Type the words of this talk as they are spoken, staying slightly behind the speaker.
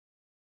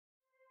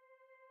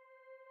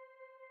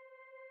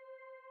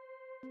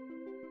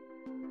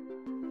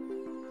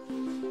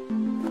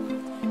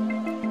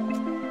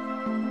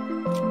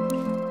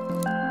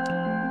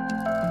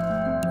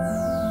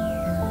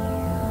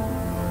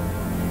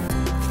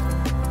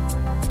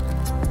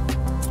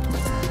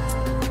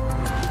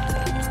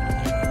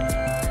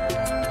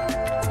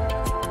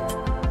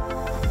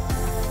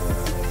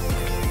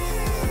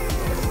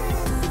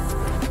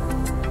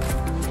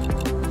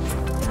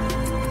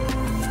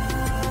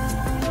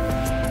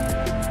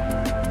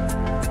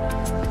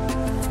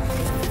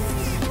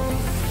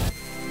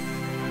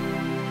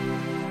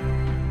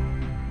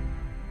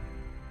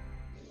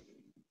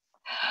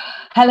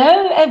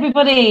Hello,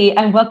 everybody,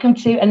 and welcome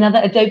to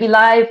another Adobe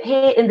Live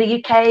here in the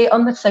UK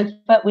on the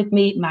sofa with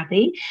me,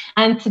 Maddie.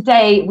 And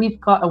today we've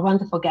got a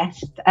wonderful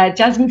guest,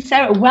 Jasmin,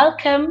 Sehra.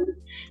 Welcome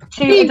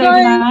to Adobe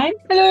Live.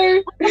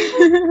 Hello.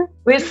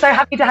 We're so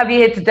happy to have you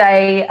here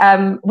today.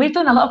 We've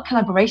done a lot of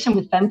collaboration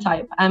with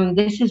FemType.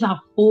 This is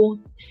our fourth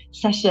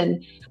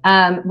session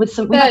with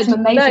some, we've had some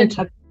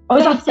amazing. Oh,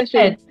 it's our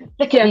session.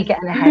 Look at me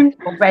getting ahead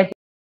already.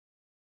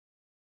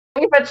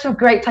 We've had some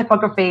great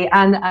typography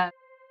and.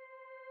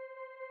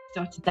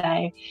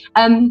 Today.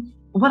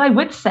 What I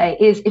would say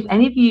is if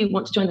any of you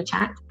want to join the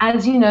chat,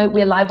 as you know,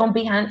 we're live on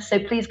Behance, so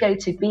please go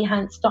to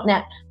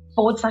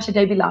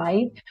behance.net/Adobe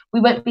Live. We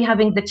won't be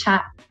having the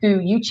chat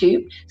through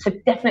YouTube, so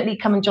definitely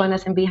come and join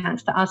us in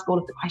Behance to ask all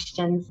of the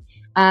questions.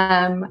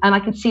 And I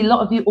can see a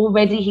lot of you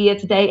already here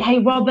today. Hey,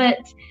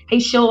 Robert. Hey,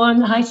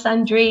 Sean. Hi,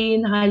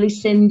 Sandrine. Hi,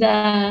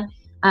 Lucinda.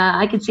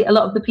 I can see a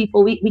lot of the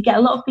people. We get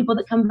a lot of people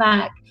that come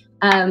back.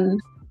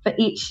 For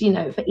each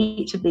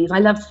of these. I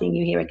love seeing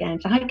you here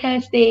again. So hi,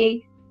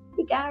 Kirsty.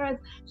 Hey, Gareth.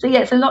 So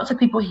yeah, so lots of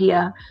people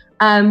here.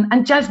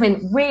 And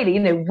Jasmin, really,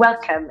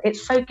 welcome.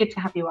 It's so good to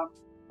have you on.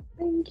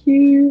 Thank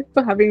you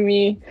for having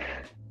me.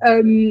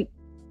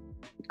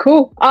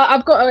 Cool.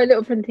 I've got a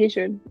little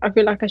presentation. I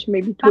feel like I should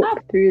maybe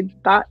talk through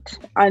that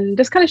and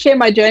just kind of share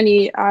my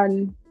journey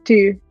and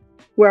to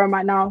where I'm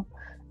at now.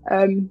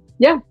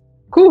 Yeah,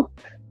 cool.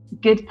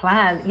 Good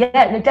plan.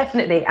 Yeah, no,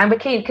 definitely. And we're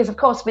keen because, of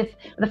course, with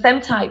the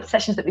FemType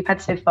sessions that we've had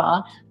so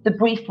far, the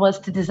brief was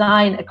to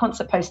design a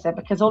concert poster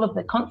because all of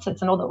the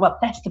concerts and all the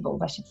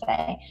festivals, I should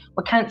say,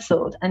 were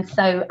cancelled. And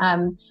so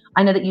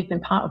I know that you've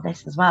been part of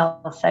this as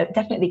well. So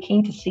definitely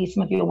keen to see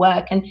some of your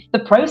work and the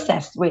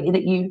process really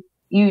that you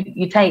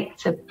take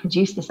to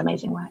produce this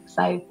amazing work.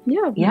 So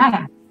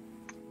yeah.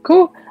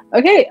 Cool.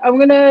 Okay, I'm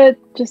gonna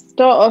just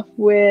start off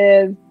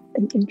with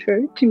an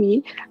intro to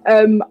me.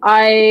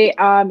 I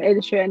am an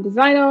illustrator and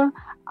designer,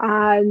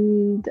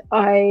 and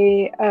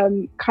I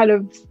kind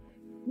of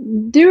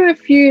do a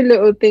few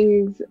little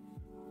things.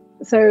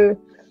 So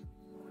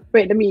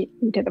wait, let me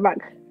take that back.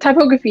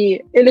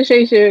 Typography,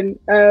 illustration,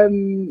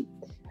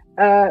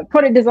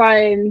 product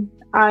design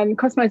and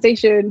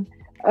customization.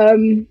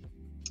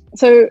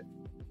 So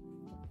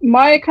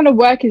my kind of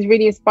work is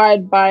really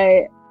inspired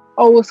by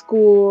old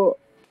school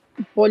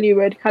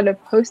Bollywood kind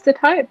of poster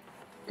type.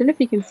 I don't know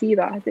if you can see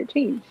that. Has it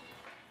changed?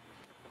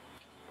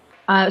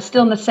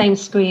 Still on the same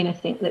screen, I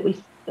think, that we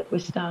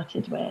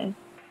started with.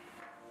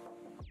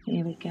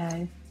 Here we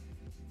go.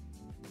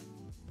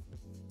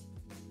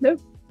 Nope.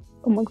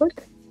 Oh my god.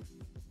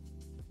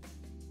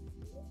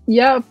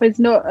 Yeah, but it's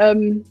not.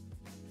 I'm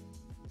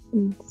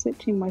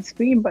switching my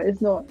screen, but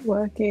it's not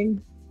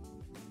working.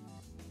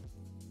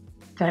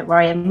 Don't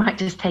worry. It might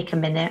just take a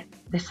minute.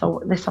 This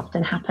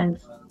often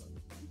happens.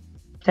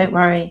 Don't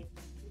worry.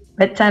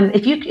 But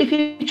if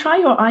you try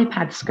your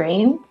iPad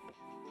screen,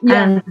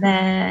 and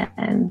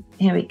then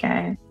here we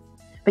go.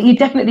 But you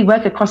definitely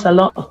work across a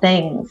lot of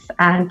things,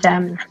 and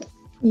so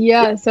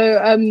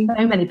so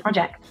many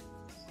projects.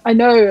 I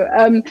know.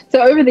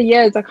 So over the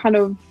years, I kind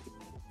of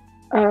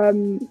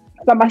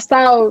like my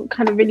style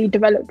kind of really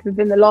developed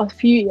within the last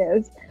few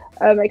years.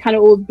 It kind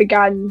of all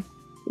began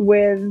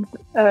with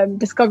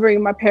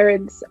discovering my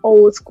parents'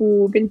 old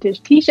school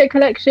vintage T-shirt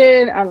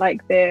collection and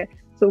like their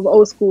sort of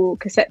old school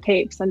cassette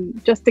tapes,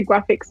 and just the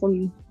graphics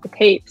on the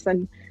tapes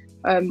and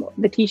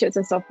the T-shirts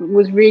and stuff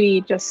was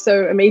really just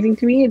so amazing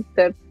to me.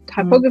 The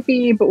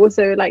typography, but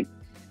also like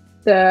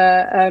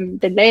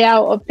the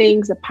layout of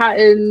things, the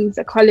patterns,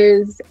 the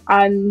colors,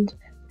 and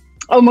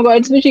oh my god, I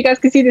just wish you guys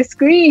could see the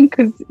screen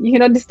because you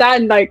can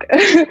understand like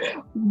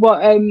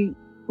what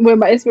where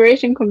my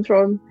inspiration comes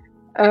from.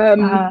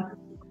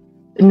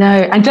 No,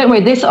 and don't worry,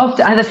 this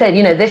often, as I said,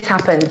 this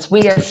happens.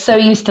 We are so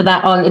used to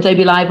that on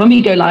Adobe Live. When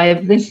we go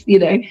live, this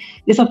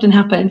often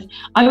happens.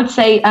 I would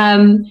say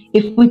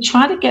if we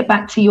try to get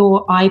back to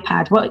your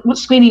iPad, what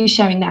screen are you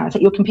sharing now? Is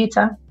it your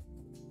computer?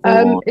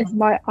 It's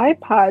my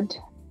iPad.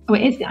 Oh,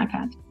 it is the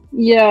iPad.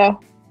 Yeah.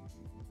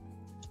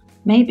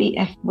 Maybe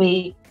if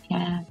we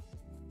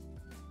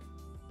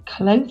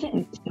close it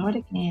and start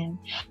again.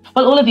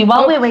 Well, all of you,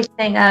 while we're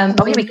waiting, here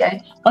we go.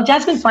 While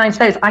Jasmin finds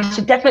those, I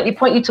should definitely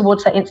point you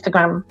towards her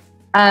Instagram.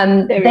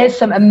 There's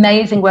some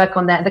amazing work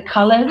on there. The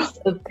colors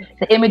of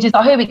the images.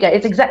 Oh, here we go.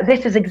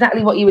 This is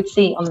exactly what you would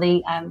see on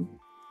the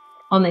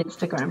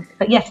Instagram.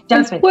 But yes,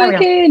 Jasmin, it's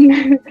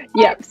working.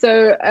 Yeah.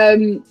 So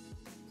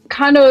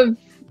kind of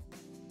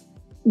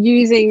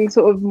using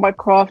sort of my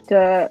craft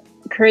to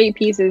create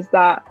pieces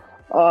that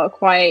are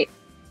quite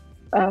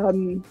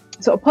sort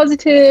of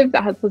positive,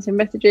 that has positive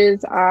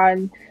messages,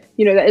 and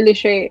that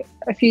illustrate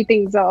a few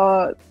things that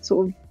are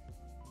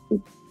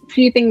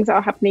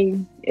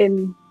happening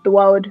in the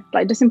world,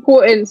 like just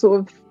important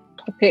sort of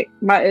topic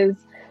matters.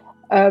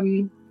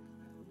 And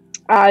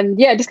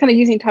yeah, just kind of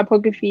using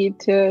typography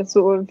to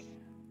sort of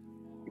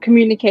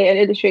communicate and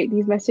illustrate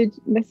these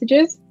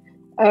messages.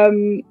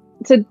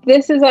 So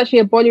this is actually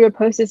a Bollywood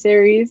poster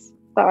series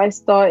that I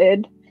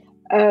started,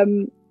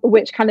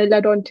 which kind of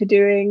led on to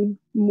doing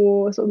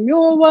more sort of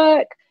mural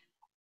work.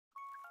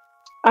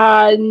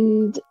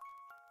 And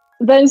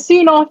then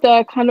soon after,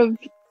 I kind of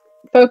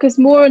focused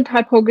more on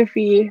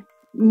typography,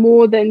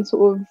 more than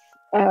sort of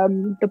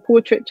the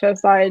portraiture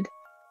side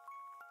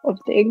of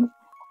things.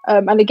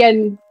 And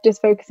again,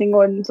 just focusing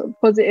on sort of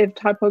positive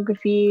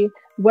typography,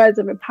 words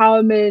of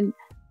empowerment.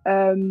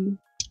 And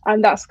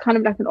that's kind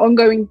of like an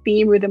ongoing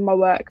theme within my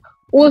work.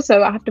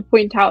 Also, I have to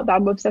point out that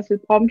I'm obsessed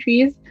with palm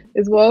trees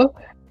as well.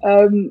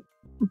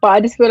 But I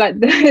just feel like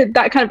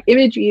that kind of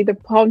imagery, the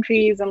palm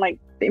trees and like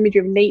the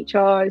imagery of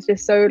nature, is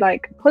just so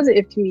like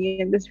positive to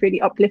me and just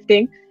really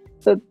uplifting.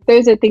 So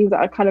those are things that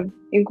I kind of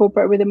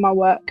incorporate within my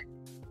work.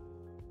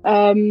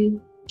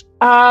 And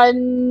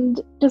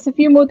just a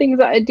few more things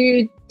that I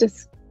do,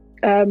 just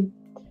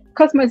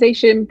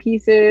customization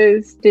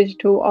pieces,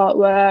 digital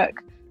artwork,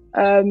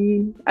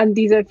 and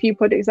these are a few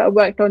projects that I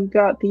worked on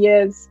throughout the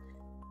years.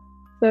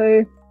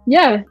 So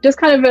yeah, just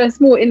kind of a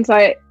small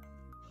insight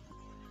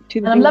to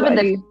the and I'm loving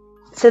this.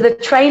 So the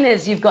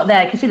trainers you've got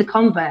there, I can see the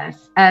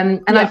Converse,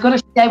 and yeah. I've got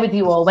to share with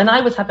you all, when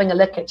I was having a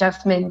look at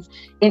Jasmin's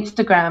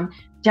Instagram,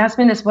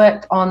 Jasmin has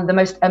worked on the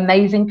most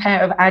amazing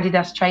pair of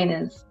Adidas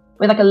trainers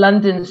with like a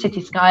London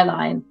city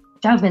skyline.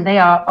 Jasmin, they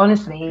are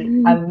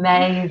honestly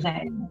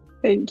amazing.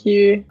 Thank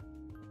you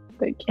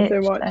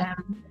so much.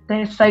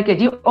 They're so good.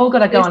 You all got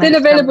to go on. It's still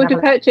available to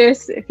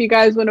purchase if you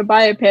guys want to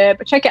buy a pair,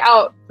 but check it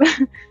out.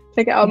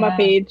 Check it out on my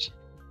page.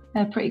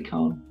 They're pretty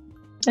cool.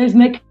 Those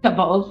makeup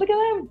bottles, look at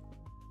them.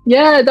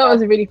 Yeah, that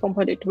was a really fun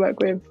project to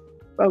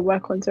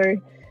work on.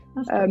 Sorry.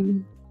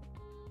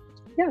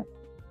 Yeah,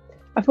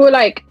 I feel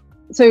like,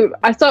 so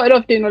I started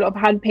off doing a lot of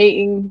hand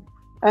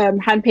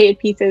painted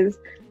pieces.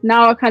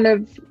 Now I kind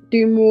of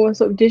do more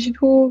sort of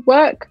digital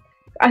work.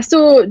 I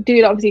still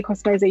do obviously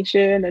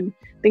customization and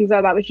things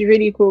like that, which is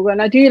really cool.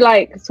 And I do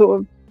like sort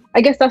of,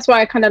 I guess that's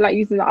why I kind of like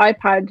using the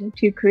iPad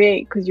to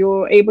create, because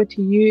you're able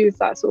to use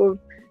that sort of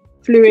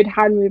fluid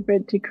hand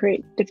movement to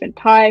create different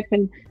type.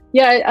 And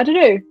yeah, I don't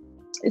know.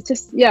 It's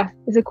just, yeah,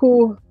 it's a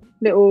cool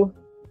little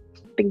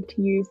thing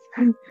to use.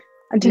 And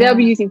today I'll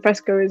be using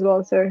Fresco as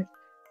well. So.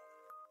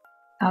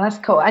 Oh, that's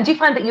cool. And do you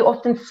find that you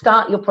often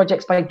start your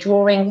projects by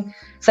drawing,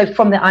 so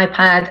from the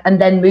iPad,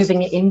 and then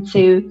moving it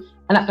into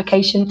an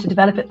application to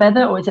develop it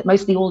further, or is it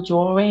mostly all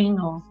drawing?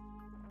 Or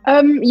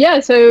yeah,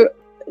 so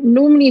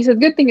normally, so the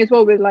good thing as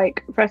well with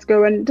like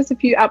Fresco and just a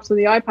few apps on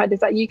the iPad is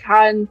that you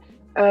can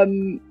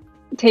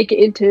take it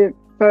into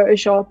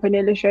Photoshop and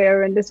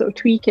Illustrator and just sort of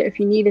tweak it if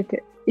you need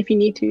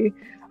to.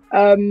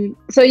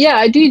 So yeah,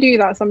 I do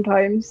that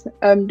sometimes,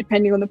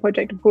 depending on the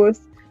project, of course.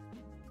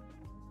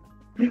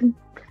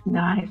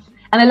 Nice.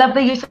 And I love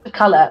the use of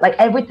color. Like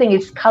everything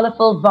is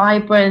colorful,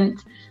 vibrant,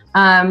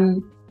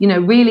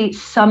 really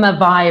summer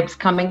vibes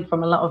coming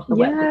from a lot of the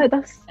work.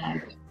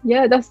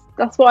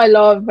 That's what I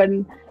love.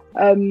 And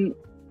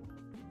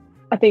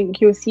I think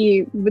you'll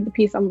see with the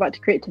piece I'm about to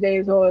create today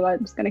as well,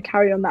 I'm just going to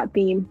carry on that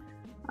theme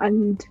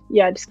and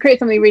just create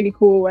something really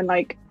cool and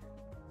like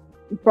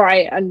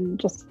bright and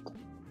just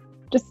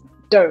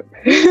dope.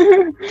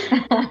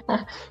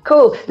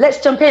 Cool.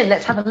 Let's jump in.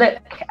 Let's have a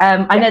look.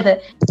 I know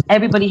that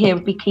everybody here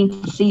would be keen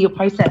to see your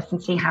process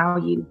and see how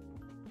you,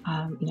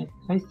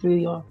 go through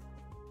your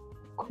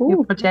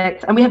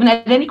project. And we haven't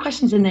had any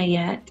questions in there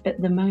yet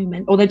at the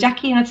moment. Although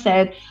Jackie had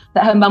said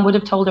that her mum would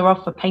have told her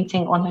off for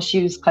painting on her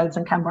shoes, clothes,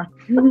 and camera.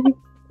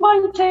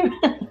 Mine too.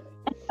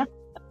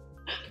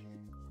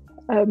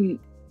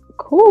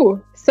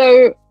 Cool.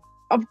 So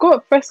I've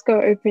got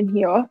Fresco open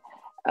here.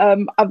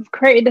 I've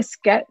created a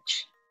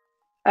sketch.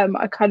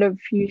 I kind of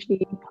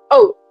usually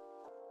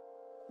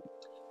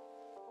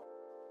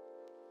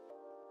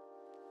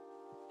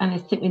and I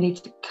think we need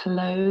to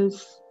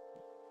close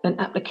an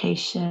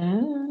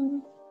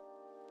application.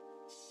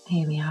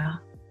 Here we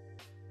are.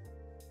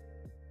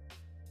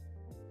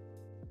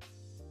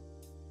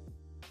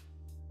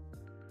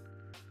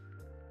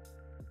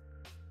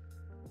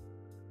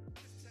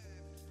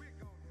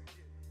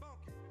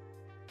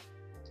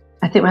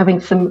 I think we're having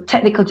some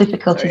technical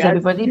difficulties,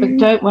 everybody, but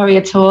don't worry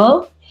at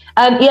all.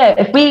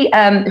 If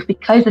we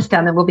close this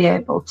down, then we'll be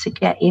able to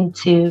get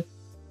into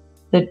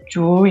the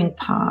drawing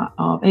part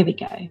of. Here we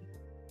go.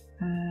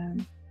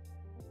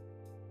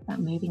 That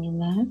moving in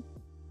there.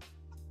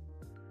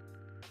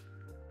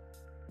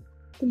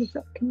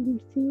 Can you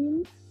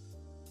see?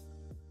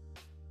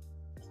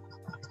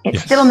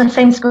 It's still on the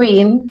same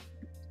screen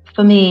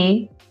for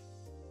me.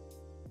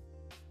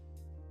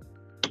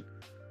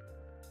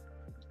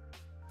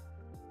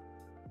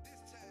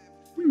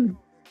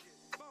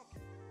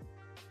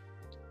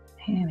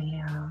 Here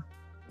we are.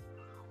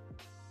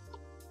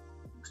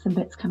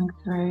 some bits coming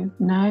through.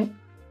 No,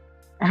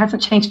 it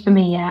hasn't changed for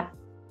me yet.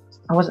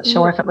 I wasn't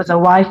sure if it was a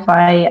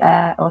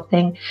Wi-Fi or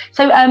thing.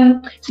 So,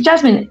 so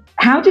Jasmin,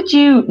 how did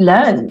you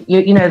learn?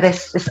 You know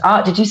this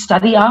art. Did you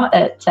study art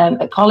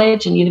at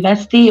college and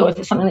university, or is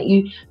it something that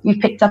you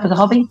picked up as a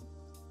hobby?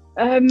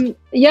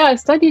 Yeah, I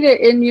studied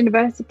it in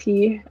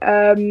university.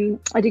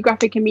 I did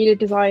graphic and media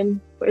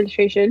design for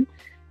illustration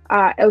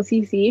at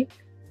LCC.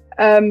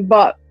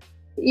 But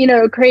you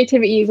know,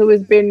 creativity has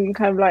always been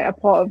kind of like a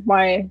part of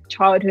my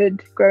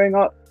childhood growing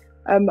up.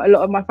 A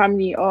lot of my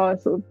family are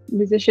sort of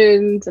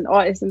musicians and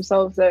artists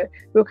themselves, so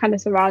we were kind of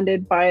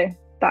surrounded by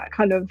that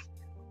kind of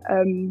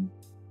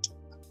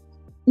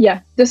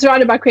just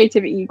surrounded by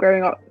creativity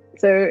growing up.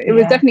 So it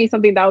was definitely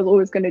something that I was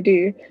always going to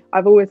do.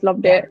 I've always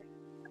loved it.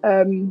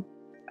 And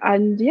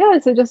yeah,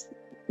 so just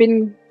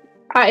been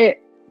at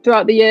it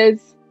throughout the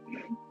years.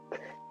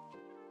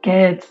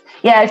 Good.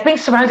 Yeah, it's being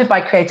surrounded by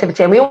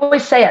creativity. And we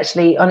always say,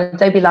 actually, on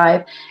Adobe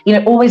Live, you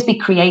know, always be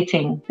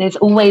creating. There's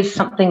always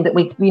something that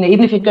we, you know,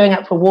 even if you're going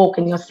out for a walk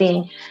and you're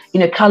seeing, you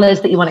know,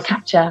 colors that you want to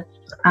capture,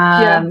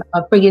 or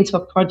bring into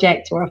a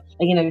project, or,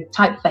 you know,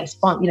 typeface,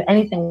 font, you know,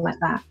 anything like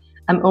that.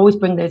 Always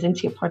bring those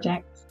into your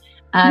projects.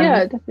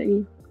 Yeah,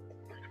 definitely.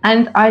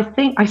 And I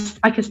think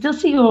I can still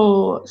see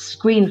your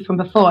screen from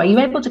before. Are you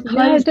able to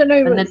close and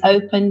then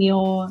open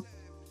your... Have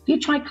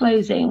you tried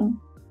closing?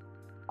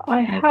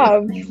 I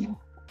have.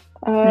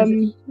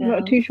 I'm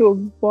not too sure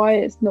why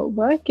it's not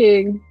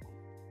working.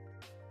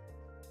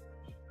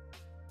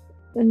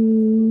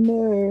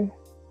 No.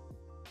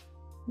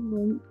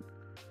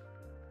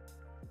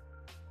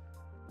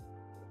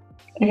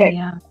 Okay.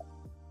 Yeah.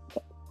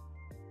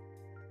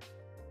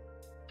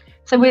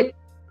 So we're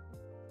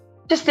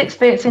just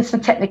experiencing some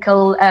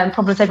technical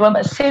problems, everyone,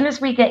 but as soon as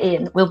we get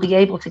in, we'll be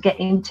able to get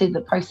into the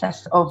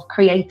process of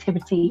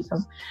creativity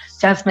from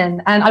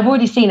Jasmin. And I've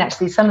already seen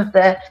actually some of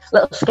the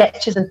little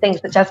sketches and things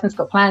that Jasmin's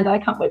got planned. I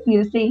can't wait for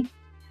you to see.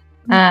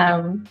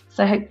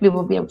 So hopefully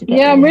we'll be able to get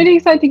in. I'm really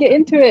excited to get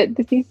into it.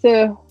 This needs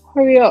to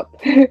hurry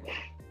up.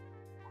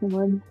 Come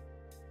on.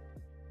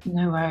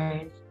 No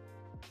worries.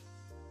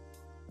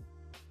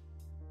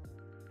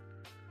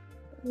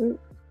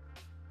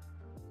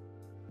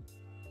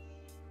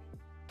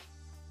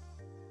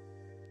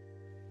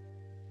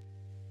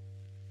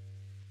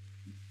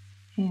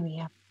 Here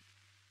we are.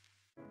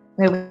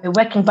 We're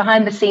working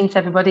behind the scenes,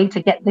 everybody,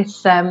 to get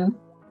this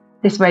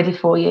this ready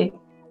for you.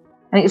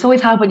 And it's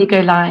always hard when you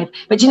go live.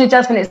 But you know,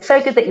 Jasmin, it's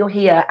so good that you're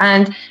here.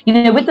 And you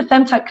know, with the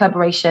FemType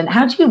collaboration,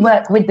 how do you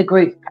work with the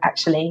group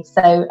actually?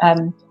 So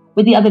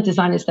with the other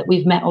designers that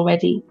we've met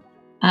already,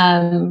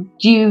 do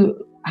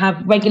you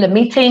have regular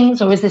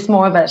meetings, or is this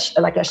more of a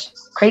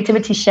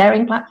creativity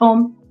sharing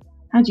platform?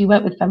 How do you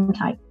work with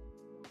FemType?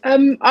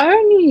 I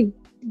only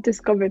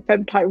discovered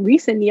FemType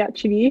recently,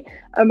 actually.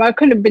 I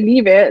couldn't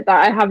believe it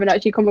that I haven't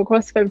actually come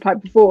across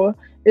FemType before.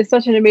 It's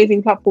such an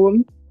amazing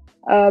platform.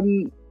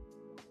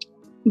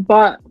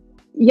 But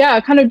yeah,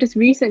 I kind of just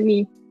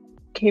recently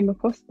came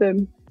across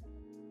them.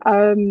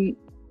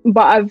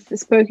 But I've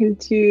spoken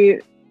to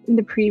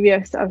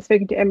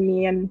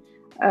Emily and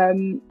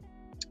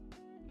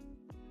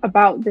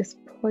about this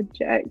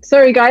project.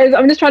 Sorry guys,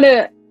 I'm just trying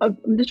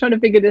to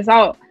figure this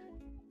out.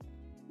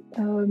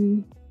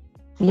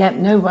 Yeah,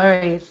 no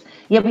worries.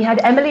 Yeah, we had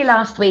Emily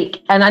last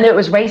week, and I know it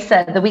was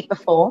Racer the week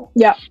before.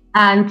 Yeah.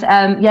 And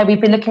yeah,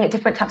 we've been looking at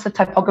different types of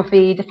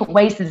typography, different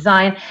ways to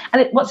design.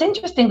 And what's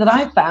interesting that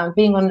I've found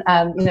being on,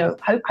 you know,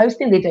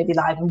 hosting the Adobe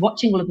Live and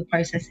watching all of the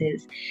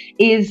processes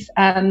is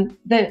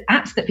the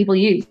apps that people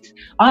use.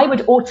 I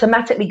would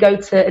automatically go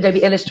to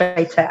Adobe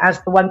Illustrator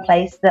as the one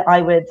place that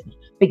I would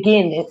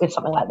begin with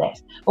something like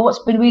this. But what's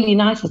been really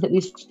nice is that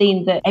we've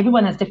seen that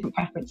everyone has different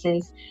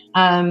preferences.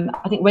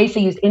 I think Racer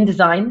used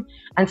InDesign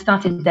and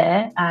started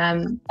there.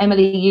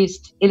 Emily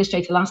used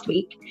Illustrator last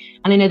week,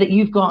 and I know that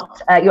you've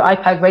got your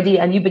iPad ready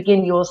and you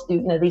begin yours through,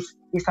 you know, these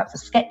types of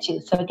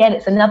sketches. So again,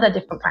 it's another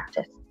different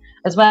practice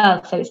as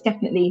well. So it's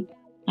definitely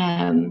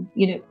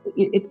you know,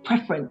 it's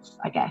preference,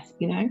 I guess,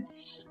 you know.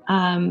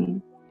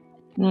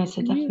 No,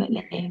 so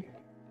definitely.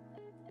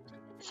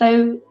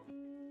 So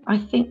I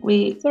think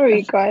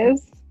sorry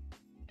guys.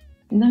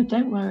 No,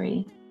 don't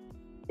worry.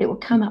 It will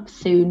come up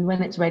soon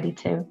when it's ready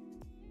to.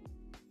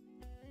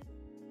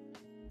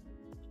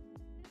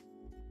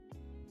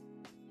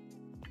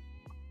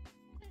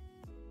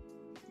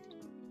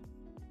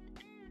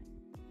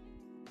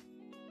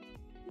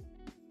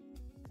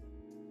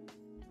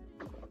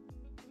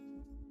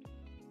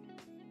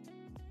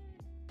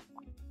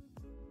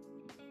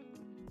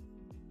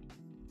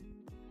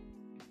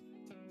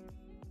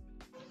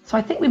 So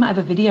I think we might have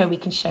a video we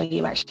can show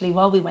you actually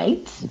while we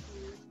wait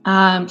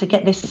to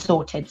get this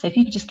sorted. So if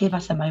you could just give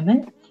us a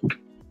moment,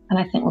 and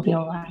I think we'll be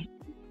all right.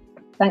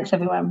 Thanks,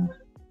 everyone.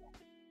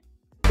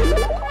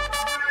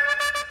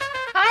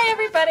 Hi,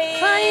 everybody.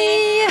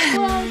 Hi.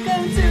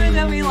 Welcome to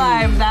Adobe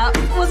Live. That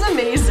was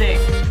amazing.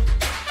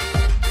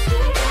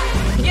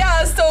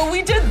 Yeah, so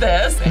we did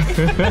this.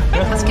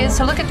 Let's get,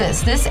 so look at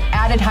this. This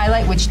added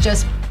highlight, which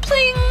just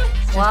pling,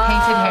 just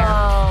painted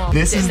hair.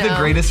 This is the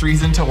greatest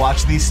reason to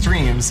watch these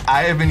streams.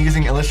 I have been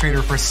using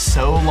Illustrator for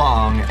so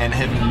long and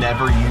have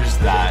never used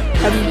that.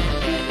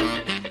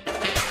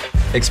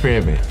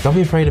 Experiment. Don't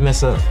be afraid to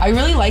mess up. I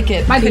really like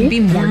it. It could be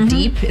more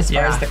deep as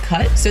far as the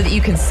cut so that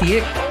you can see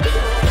it.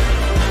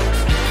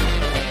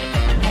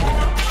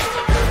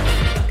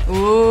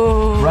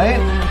 Ooh.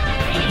 Right?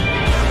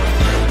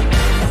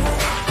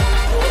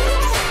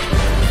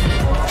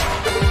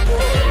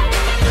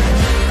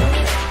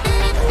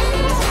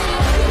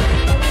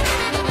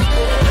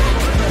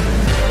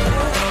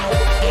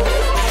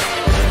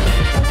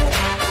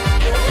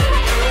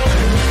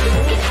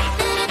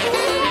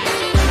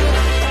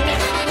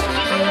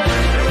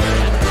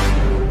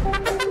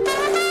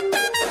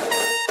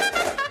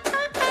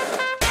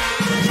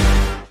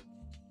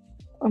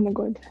 Oh my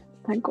God,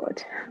 thank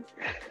God.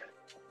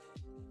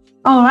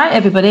 All right,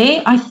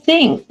 everybody. I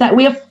think that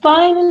we are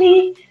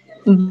finally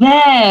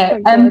there.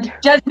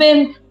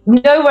 Jasmin,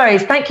 no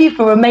worries. Thank you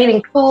for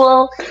remaining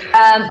cool.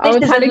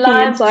 This is a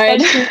live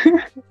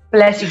session.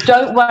 Bless you.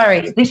 Don't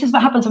worry. This is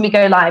what happens when we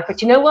go live.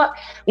 But you know what?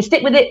 We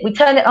stick with it. We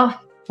turn it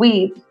off.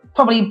 We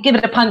probably give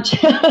it a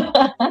punch.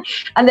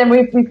 And then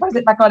we press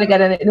it back on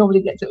again and it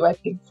normally gets it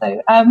working.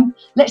 So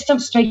let's jump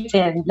straight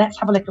in. Let's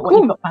have a look at what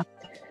you've got planned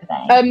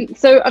today.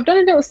 So I've done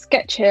a little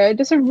sketch here,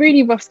 just a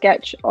really rough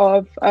sketch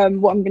of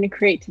what I'm going to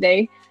create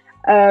today.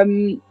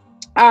 And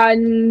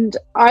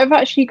I'm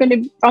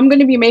going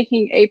to be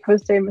making a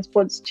poster in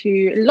response to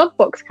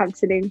Lovebox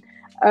cancelling.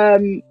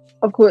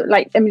 Of course,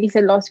 like Emily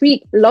said last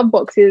week,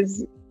 Lovebox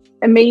is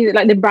amazing.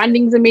 Like the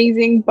branding's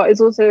amazing, but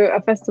it's also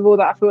a festival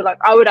that I feel like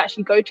I would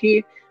actually go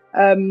to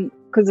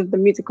because of the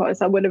music artists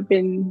that would have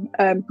been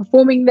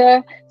performing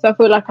there. So I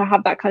feel like I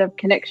have that kind of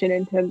connection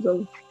in terms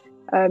of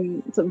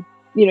sort of,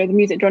 you know, the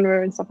music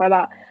genre and stuff like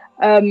that.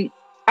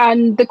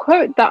 And the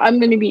quote that I'm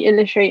going to be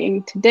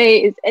illustrating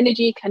today is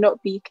 "Energy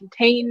cannot be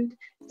contained."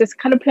 Just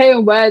kind of play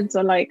on words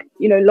on, like,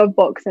 you know,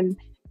 Lovebox and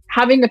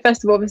having a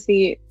festival.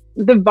 Obviously,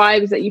 the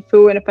vibes that you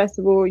feel in a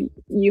festival,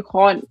 you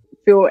can't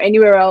feel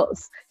anywhere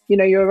else. You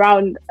know, you're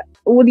around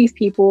all these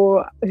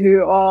people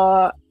who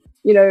are,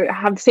 you know,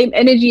 have the same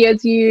energy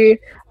as you,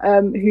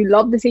 who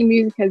love the same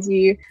music as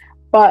you.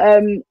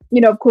 But,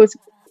 you know, of course,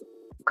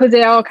 because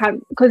they are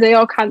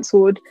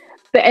cancelled,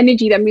 the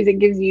energy that music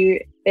gives you,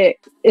 it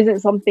isn't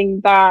something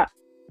that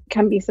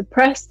can be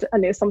suppressed,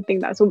 and it's something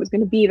that's always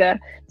going to be there.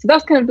 So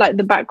that's kind of like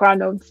the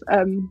background of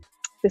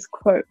this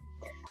quote.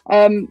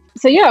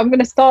 So yeah, I'm going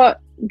to start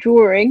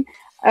drawing.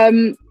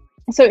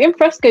 So in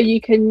Fresco, you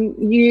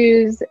can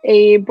use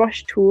a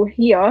brush tool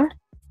here,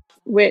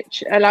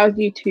 which allows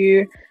you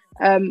to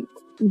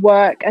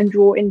work and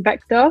draw in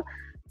vector.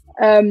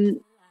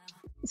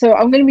 So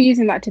I'm going to be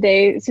using that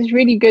today. This is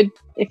really good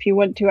if you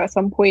want to at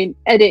some point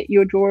edit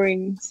your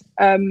drawings.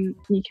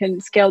 You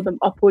can scale them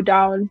up or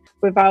down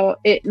without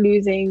it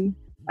losing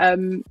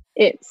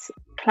its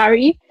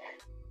clarity.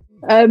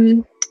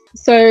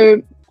 So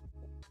I'm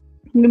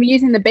going to be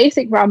using the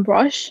basic round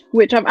brush,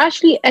 which I've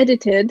actually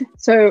edited.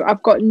 So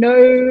I've got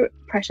no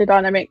pressure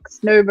dynamics,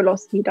 no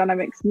velocity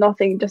dynamics,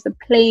 nothing, just a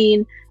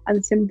plain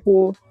and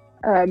simple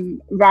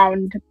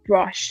round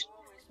brush.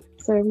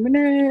 So I'm going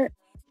to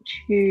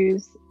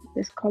choose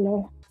this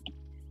color.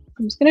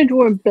 I'm just going to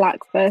draw in black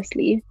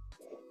firstly.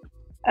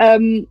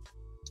 So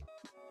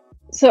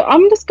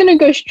I'm just going to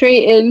go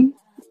straight in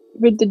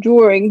with the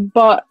drawing,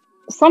 but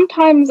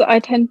sometimes I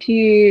tend to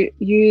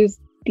use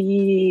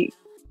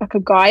like a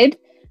guide,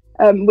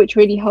 which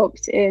really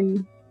helps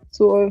in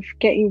sort of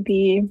getting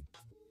the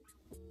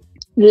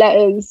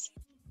letters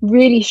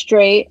really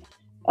straight.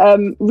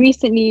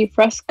 Recently,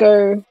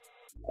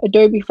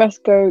 Adobe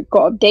Fresco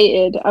got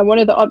updated, and one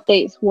of the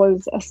updates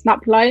was a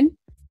snap line.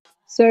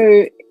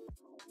 So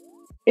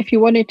if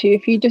you wanted to,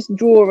 if you just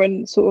draw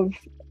and sort of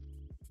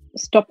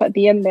stop at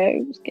the end there,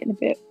 it was getting a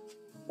bit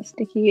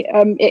sticky.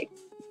 It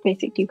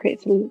basically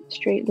creates a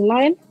straight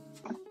line.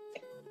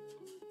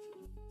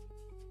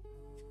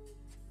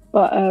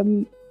 But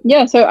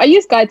yeah, so I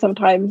use guides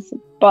sometimes,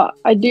 but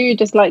I do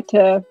just like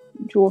to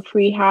draw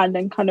freehand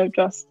and kind of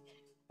just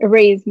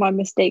erase my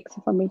mistakes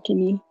if I make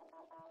any.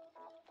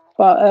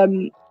 But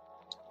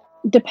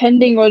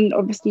depending on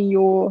obviously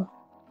your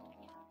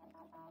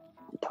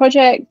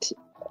project,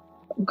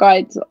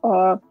 guides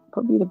are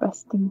probably the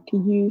best thing to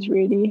use,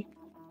 really.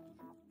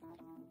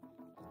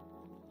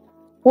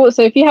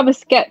 Also, if you have a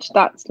sketch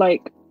that's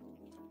like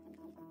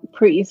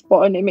pretty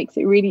spot on, it makes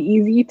it really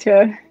easy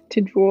to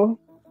draw.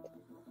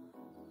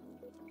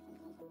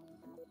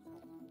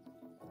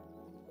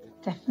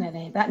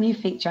 Definitely. That new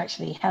feature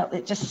actually helped.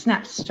 It just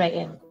snaps straight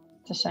in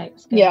to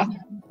shapes. Yeah,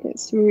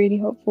 it's really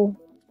helpful.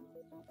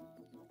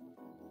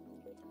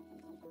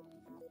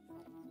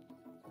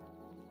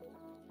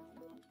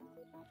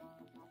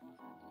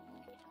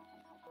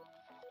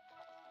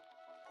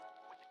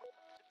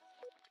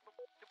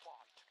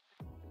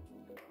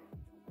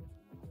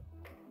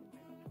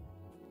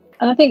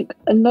 And I think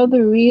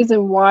another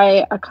reason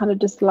why I kind of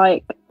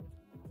dislike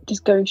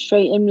just going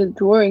straight in with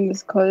drawing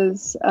is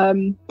because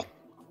I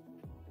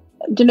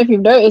don't know if you've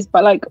noticed,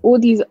 but like all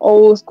these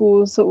old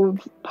school sort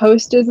of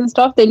posters and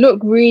stuff, they look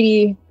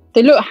really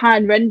they look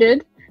hand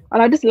rendered,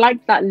 and I just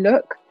like that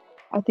look.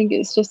 I think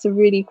it's just a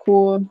really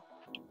cool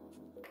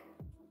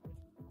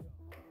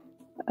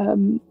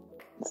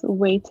sort of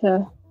way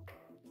to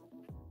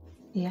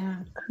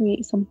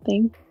create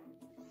something.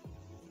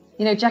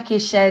 You know, Jackie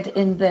shared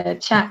in the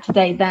chat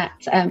today that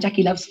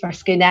Jackie loves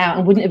Fresco now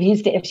and wouldn't have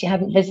used it if she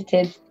hadn't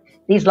visited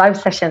these live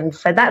sessions.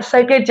 So that's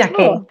so good,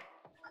 Jackie. Oh.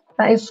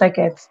 That is so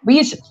good. We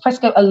use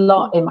Fresco a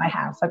lot in my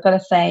house, I've got to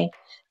say.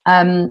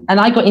 And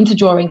I got into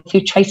drawing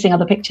through tracing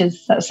other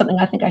pictures. That was something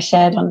I think I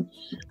shared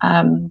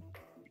on,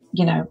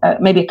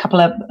 maybe a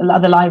couple of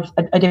other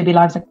Adobe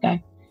Lives ago.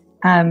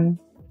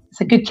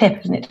 It's a good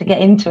tip, isn't it, to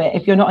get into it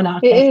if you're not an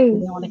artist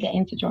and you want to get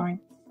into drawing.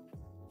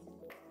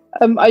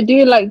 I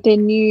do like the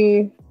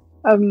new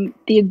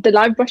the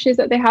live brushes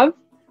that they have.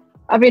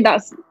 I think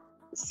that's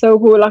so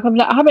cool. Like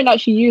I haven't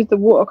actually used the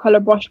watercolor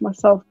brush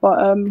myself,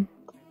 but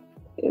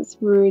it's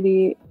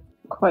really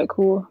quite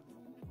cool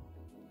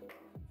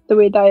the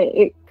way that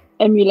it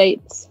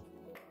emulates.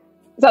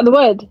 Is that the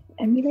word?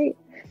 Emulate?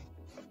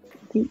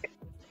 I think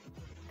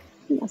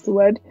that's the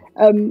word.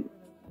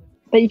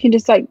 That you can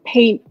just like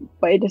paint,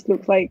 but it just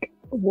looks like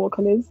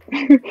watercolors.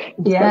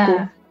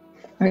 Yeah.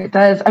 It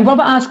does. And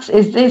Robert asks,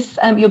 is this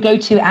your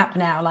go-to app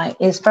now? Like,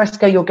 is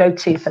Fresco your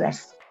go-to for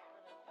this?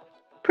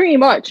 Pretty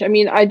much. I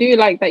mean, I do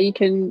like that you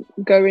can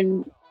go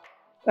and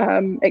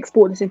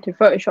export this into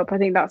Photoshop. I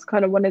think that's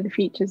kind of one of the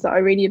features that I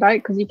really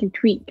like, because you can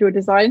tweak your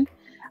design.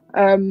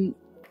 And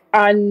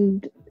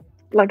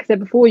like I said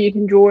before, you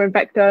can draw in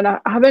vector. And I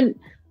haven't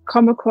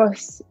come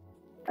across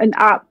an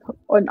app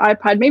on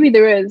iPad. Maybe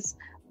there is,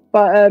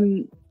 but I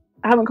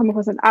haven't come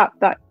across an app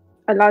that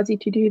allows you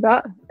to do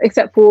that,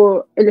 except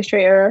for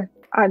Illustrator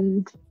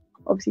and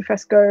obviously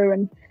Fresco,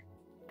 and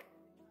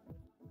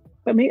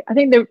I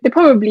think there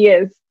probably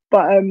is,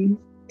 but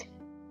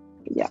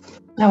yeah.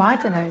 No, I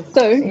don't know.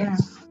 So yeah,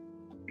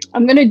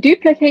 I'm going to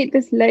duplicate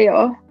this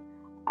layer,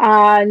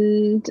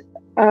 and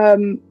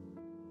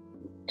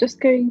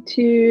just going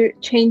to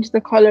change the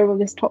color of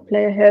this top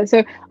layer here.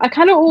 So I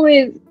kind of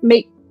always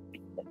make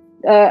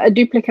a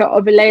duplicate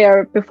of a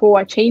layer before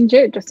I change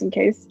it, just in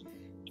case.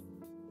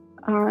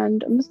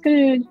 And I'm just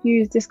going to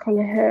use this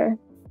color here.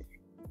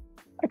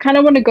 I kind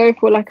of want to go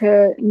for like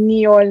a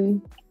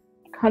neon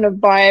kind of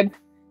vibe,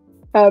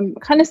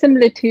 kind of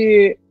similar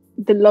to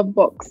the Love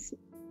Box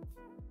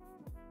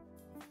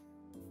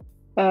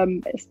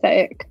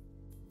aesthetic.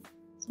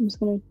 So I'm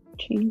just going to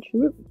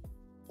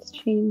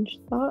change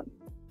that.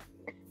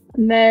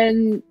 And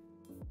then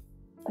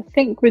I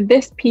think with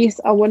this piece,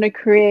 I want to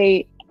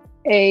create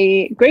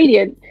a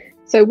gradient.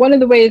 So one of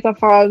the ways I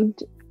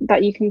found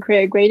that you can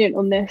create a gradient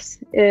on this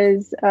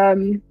is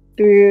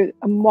through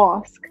a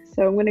mask.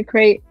 So I'm going to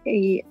create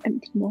a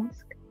empty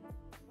mask,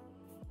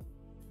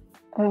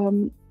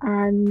 and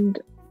I'm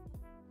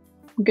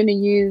going to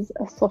use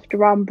a soft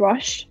round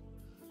brush.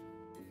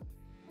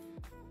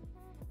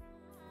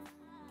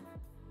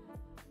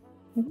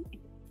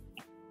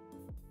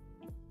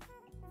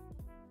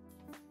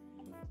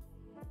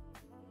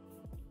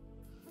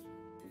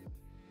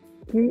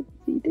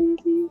 Oopsie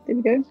daisy. There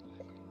we go.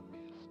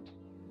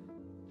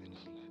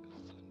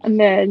 And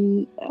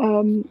then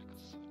I'm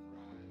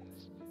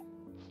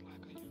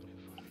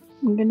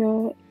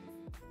gonna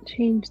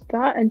change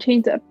that and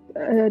change the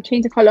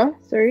color.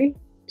 Sorry,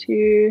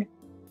 to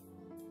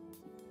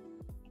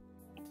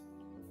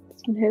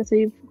this one here. So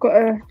you've got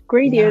a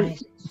gradient.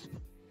 Nice.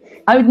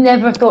 I would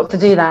never have thought to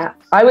do that.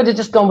 I would have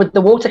just gone with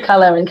the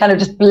watercolor and kind of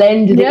just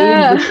blended it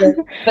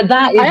in. But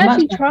that is I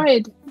actually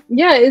tried.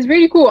 Yeah, it's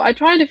really cool. I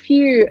tried a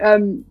few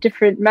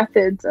different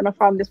methods, and I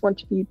found this one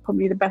to be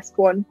probably the best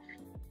one.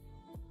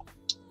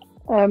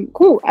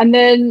 Cool. And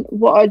then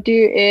what I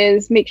do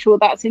is make sure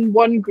that's in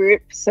one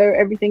group, so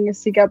everything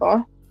is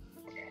together.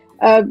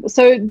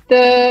 So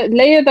the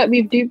layer that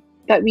we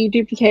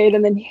duplicated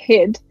and then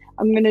hid,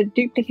 I'm going to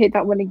duplicate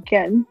that one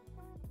again.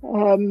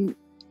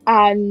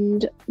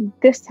 And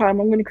this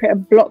time I'm going to create a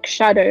block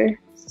shadow.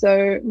 So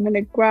I'm going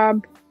to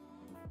grab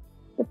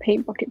the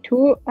paint bucket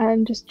tool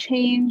and just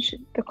change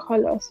the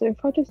color. So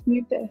if I just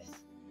move this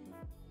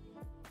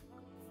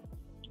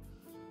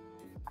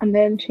and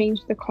then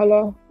change the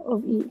color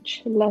of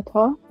each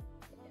letter,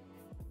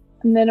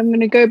 and then I'm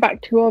going to go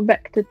back to our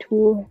vector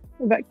tool,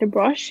 vector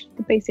brush,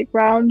 the basic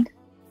round,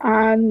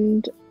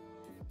 and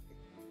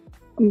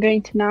I'm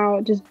going to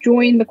now just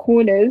join the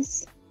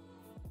corners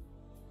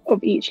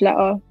of each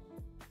letter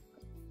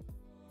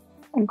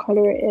and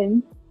color it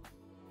in.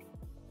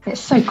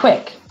 It's so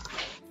quick.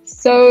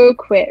 So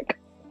quick.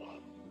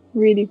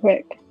 Really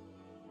quick.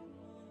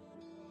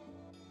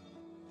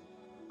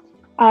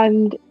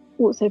 And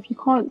also, if you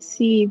can't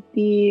see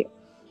the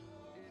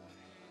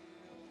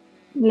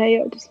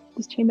layer, just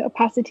change the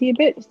opacity a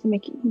bit just to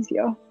make it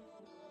easier.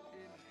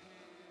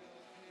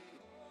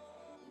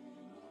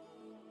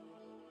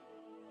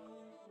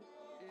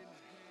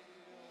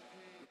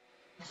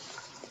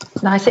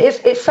 Nice.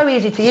 It's so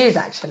easy to use,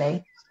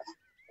 actually.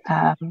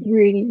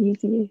 Really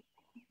easy.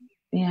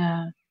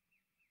 Yeah.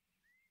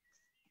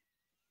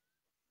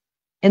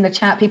 In the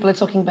chat, people are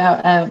talking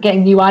about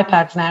getting new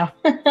iPads now.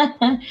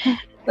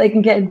 they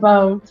can get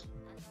involved.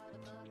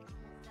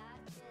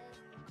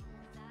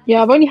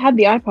 Yeah, I've only had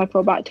the iPad for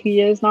about 2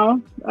 years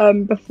now.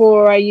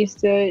 Before I used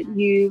to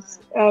use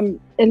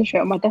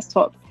Illustrator on my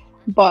desktop,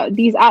 but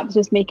these apps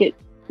just make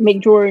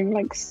drawing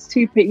like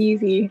super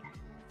easy.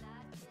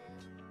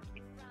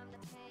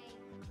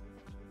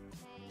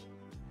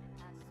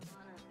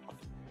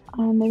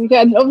 And there we go.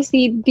 And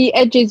obviously the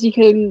edges you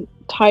can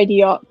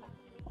tidy up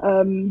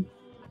with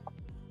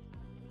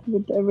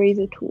the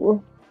eraser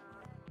tool.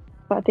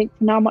 But I think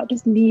for now I might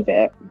just leave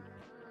it.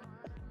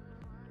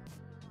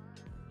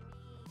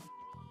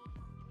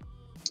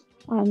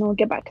 And I'll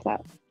get back to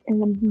that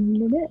in a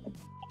minute.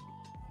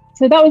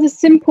 So that was a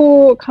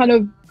simple kind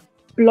of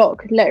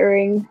block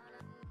lettering.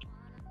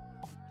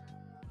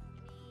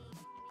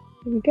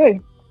 There we go.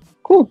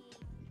 Cool.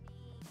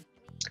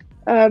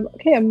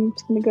 Okay, I'm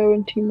just going to go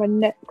into my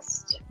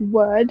next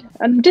word.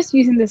 I'm just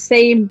using the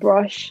same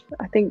brush,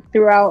 I think,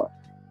 throughout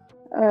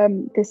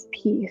this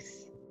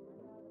piece.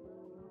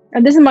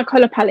 And this is my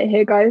color palette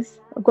here, guys.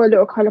 I've got a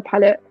little color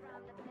palette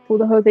for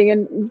the whole thing.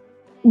 And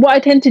what I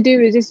tend to do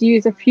is just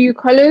use a few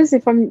colors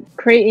if I'm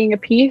creating a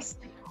piece.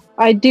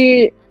 I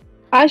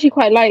actually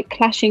quite like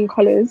clashing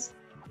colors.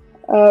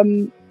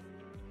 But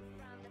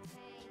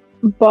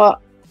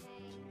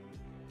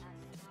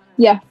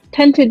yeah,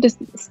 tend to just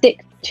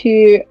stick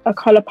to a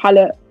color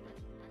palette.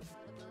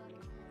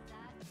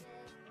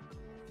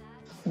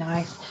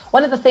 Nice.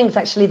 One of the things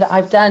actually that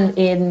I've done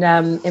in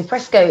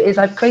Fresco is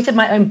I've created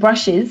my own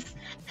brushes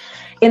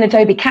in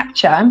Adobe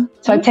Capture.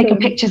 So I've taken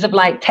pictures of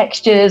like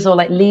textures or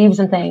like leaves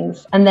and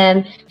things, and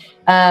then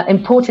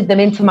imported them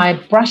into my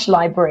brush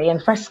library in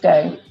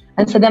Fresco.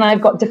 And so then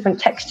I've got different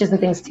textures and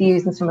things to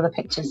use in some of the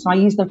pictures. So I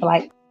use them for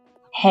like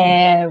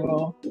hair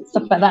or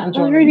stuff like that. That's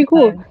really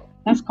cool. So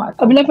that's quite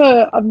cool.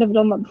 I've never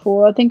done that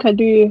before. I think I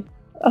do.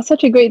 That's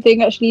such a great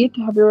thing actually,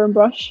 to have your own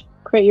brush,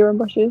 create your own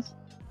brushes.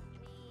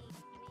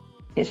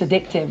 It's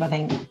addictive, I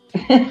think.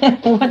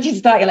 Once you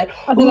start, you're like,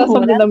 I think that's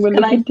something that we're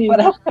looking to. What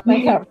else can I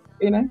make up?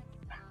 You know?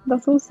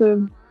 That's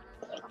awesome.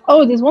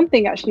 Oh, there's one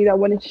thing actually that I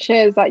wanted to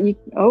share is that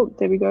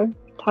there we go,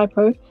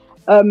 typo,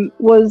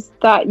 was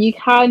that you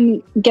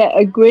can get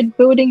a grid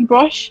building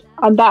brush,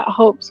 and that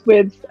helps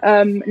with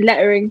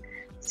lettering.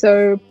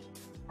 So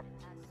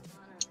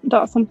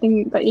that's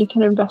something that you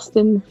can invest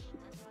in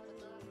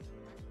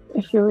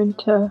if you're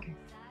into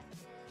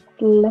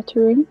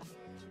lettering.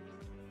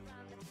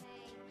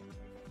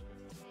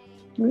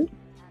 Right.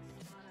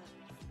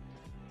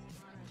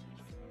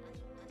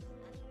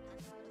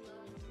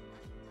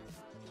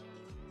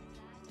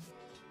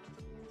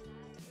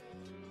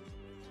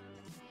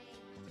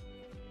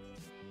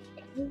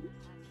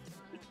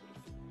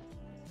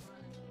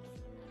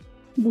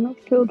 Then I'll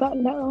fill that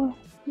letter,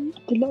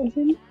 the letters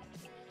in.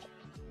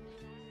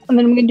 And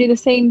then I'm going to do the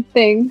same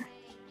thing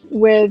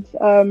with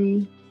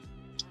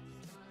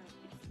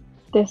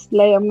this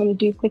layer. I'm going to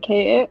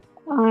duplicate it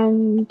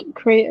and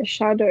create a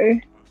shadow.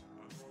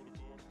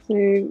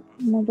 So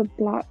another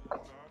black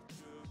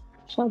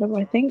shadow,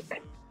 I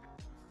think.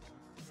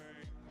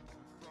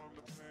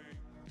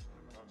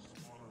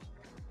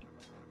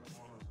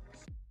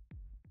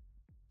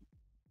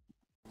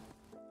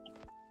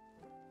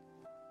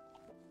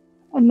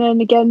 And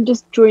then again,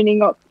 just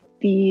joining up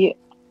the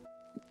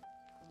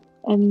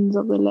ends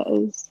of the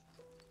letters.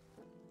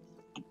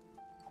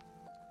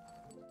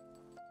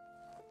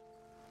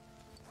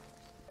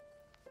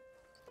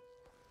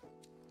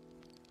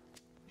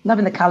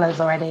 Loving the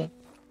colours already.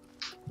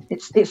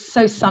 It's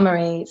so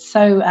summery,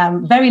 so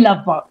very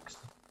love box.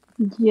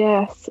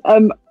 Yes.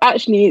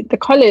 Actually, the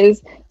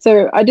colours.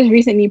 So I just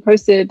recently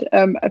posted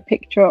a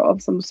picture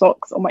of some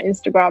socks on my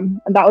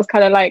Instagram, and that was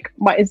kind of like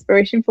my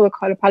inspiration for the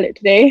colour palette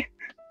today.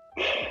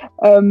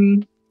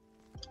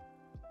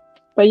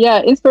 But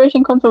yeah,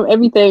 inspiration comes from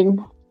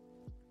everything,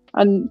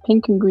 and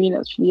pink and green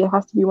actually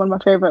has to be one of my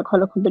favorite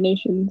color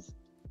combinations.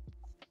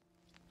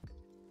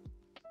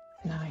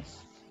 Nice.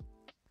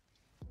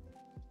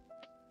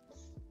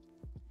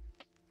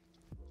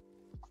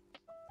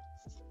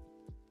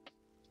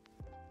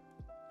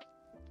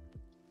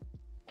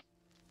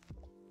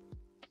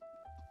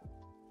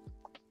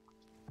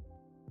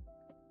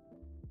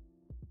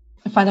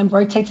 I find I'm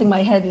rotating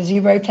my head as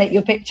you rotate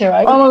your picture,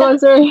 right? Oh my god,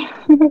 sorry.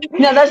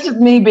 No, that's just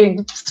me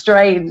being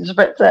strange,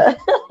 but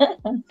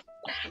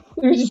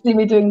you just see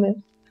me doing this.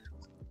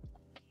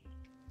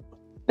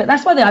 But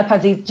that's why the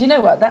iPad's easy. Do you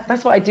know what?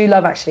 That's what I do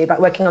love actually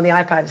about working on the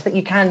iPad, is that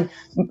you can,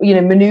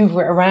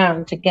 maneuver it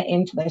around to get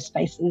into those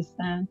spaces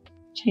and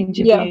change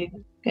your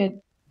view.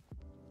 Good.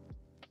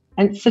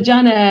 And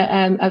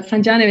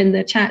Sanjana in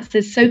the chat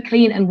says, so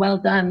clean and well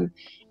done.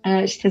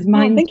 She says,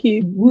 mine's thank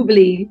you.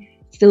 woobly,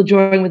 still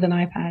drawing with an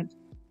iPad.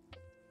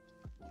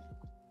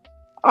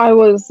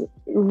 Do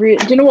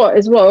you know what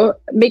as well?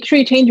 Make sure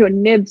you change your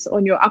nibs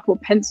on your Apple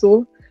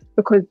Pencil,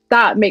 because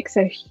that makes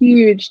a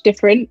huge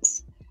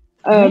difference.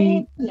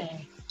 Really?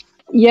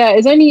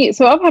 Yeah,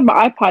 so I've had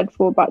my iPad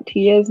for about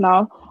 2 years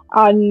now,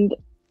 and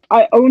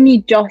I only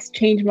just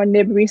changed my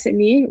nib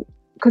recently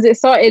because it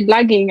started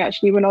lagging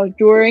actually when I was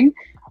drawing.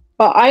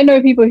 But I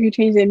know people who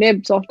change their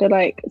nibs after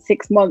like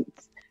 6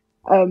 months,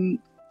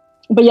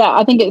 But yeah,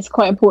 I think it's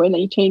quite important that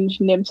you change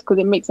nibs because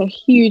it makes a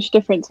huge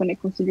difference when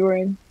it comes to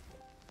drawing.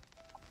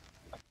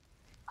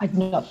 I've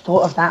not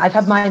thought of that. I've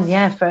had mine,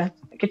 yeah, for a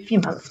good few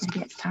months.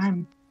 Maybe it's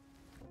time.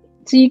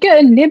 So you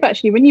get a nib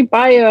actually when you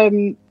buy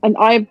an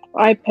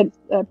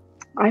iPencil,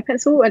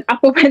 an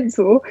Apple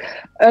Pencil.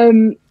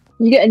 You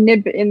get a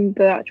nib in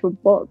the actual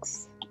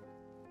box,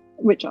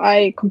 which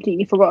I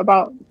completely forgot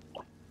about.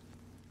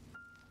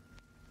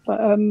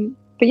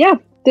 But yeah,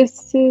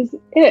 this is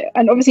it.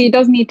 And obviously it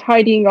does need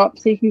tidying up,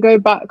 so you can go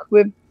back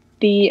with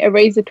the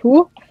eraser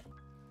tool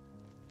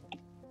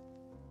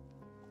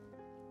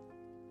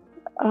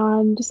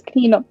and just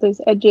clean up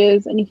those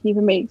edges, and you can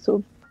even make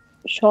sort of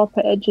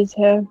sharper edges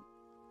here.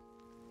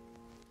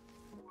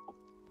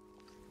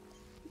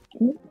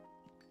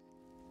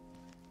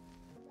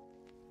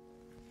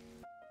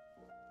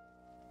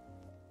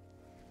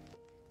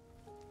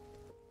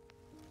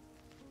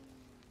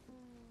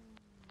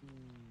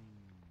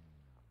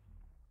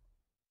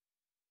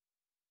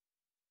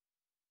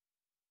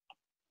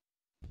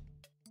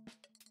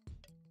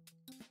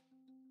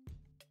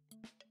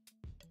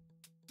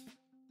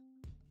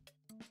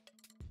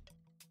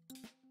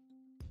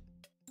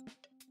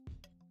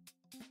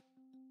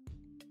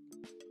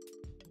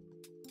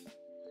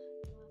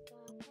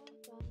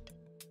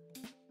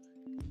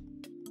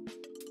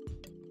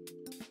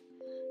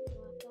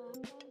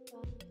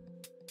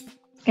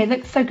 It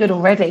looks so good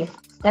already,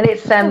 and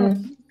it's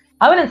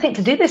I wouldn't think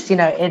to do this, you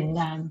know,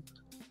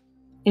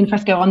 in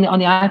Fresco on the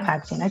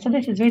iPads, you know. So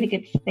this is really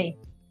good to see,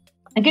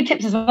 and good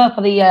tips as well for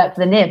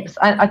the nibs.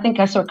 I think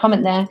I saw a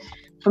comment there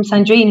from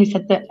Sandrine who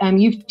said that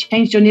you've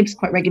changed your nibs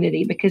quite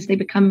regularly because they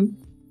become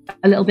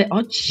a little bit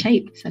odd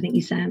shaped. I think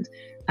you said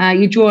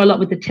you draw a lot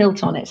with the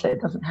tilt on it, so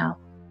it doesn't help.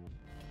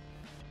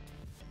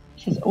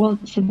 She says, well,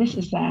 so this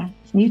is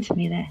it's new to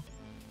me, this.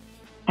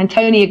 And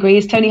Tony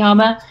agrees. Tony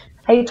Harmer,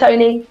 hey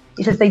Tony.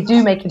 He says they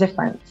do make a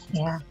difference.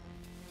 Yeah.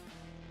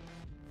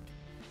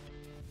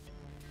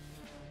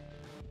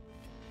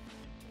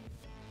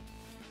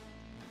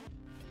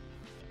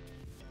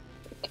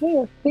 Okay,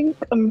 I think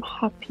I'm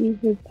happy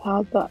with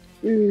how that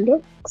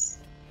looks.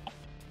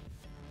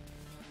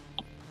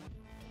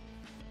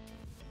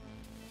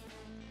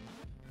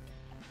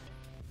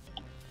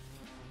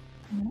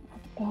 Like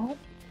that.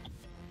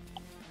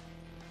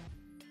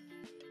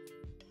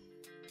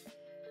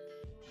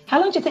 How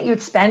long do you think you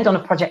would spend on a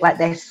project like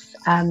this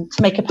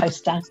to make a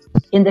poster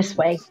in this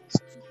way?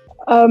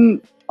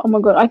 Oh my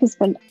god, I could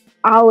spend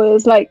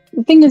hours. Like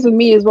the thing is with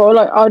me as well,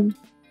 like I'd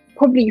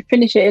probably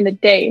finish it in a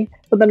day,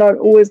 but then I'd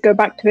always go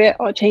back to it.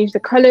 I'll change the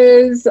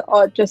colors,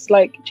 or just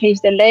like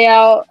change the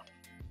layout.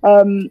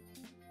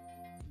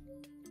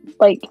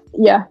 Like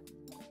yeah,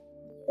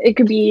 it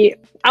could be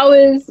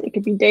hours, it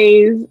could be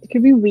days, it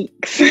could be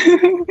weeks.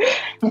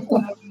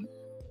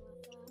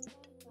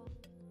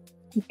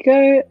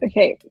 Go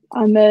okay,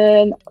 and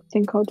then I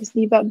think I'll just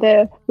leave that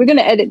there. We're going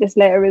to edit this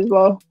later as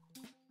well,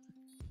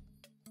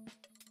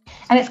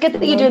 and it's good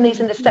that you're doing these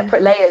in the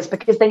separate layers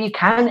because then you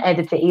can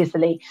edit it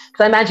easily.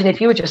 Because I imagine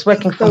if you were just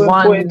working from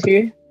one,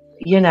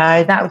 you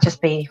know, that'd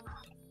be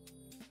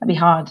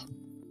hard.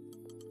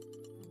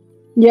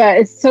 Yeah,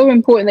 it's so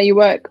important that you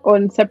work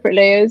on separate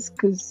layers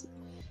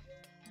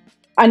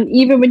and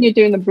even when you're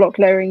doing the block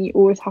layering, you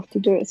always have to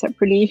do it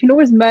separately. You can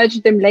always merge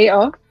them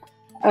later.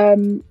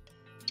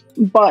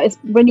 But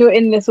when you're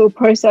in this whole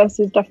process,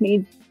 it's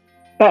definitely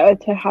better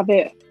to have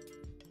it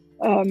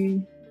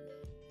on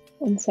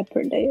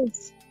separate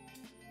layers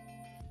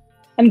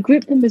and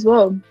group them as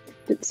well,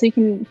 so you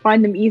can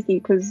find them easily.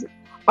 Because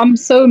I'm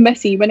so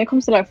messy when it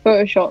comes to like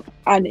Photoshop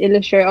and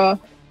Illustrator.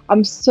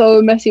 I'm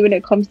so messy when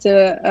it comes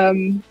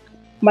to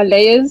my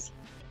layers.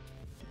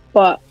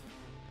 But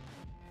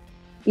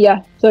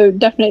yeah, so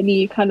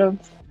definitely kind of.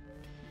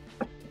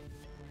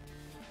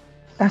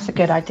 That's a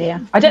good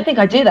idea. I don't think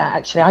I do that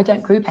actually. I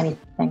don't group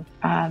anything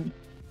when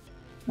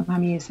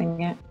I'm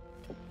using it.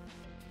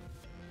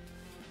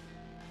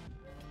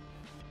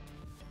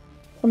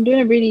 I'm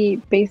doing a really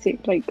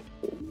basic like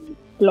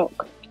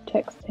block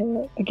text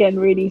here. Again,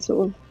 really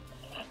sort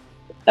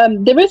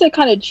of. There is a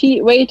kind of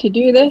cheat way to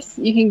do this.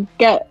 You can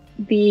get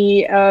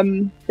the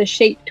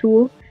shape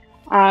tool,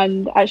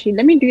 and actually,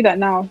 let me do that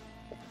now.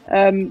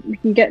 We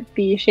can get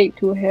the shape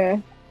tool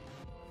here.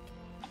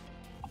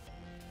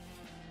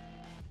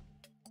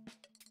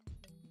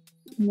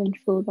 And then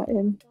fill that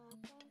in,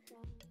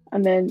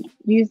 and then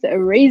use the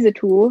eraser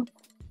tool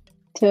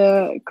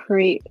to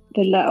create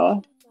the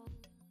letter.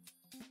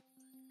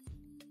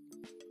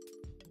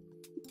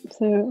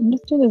 So I'm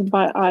just doing this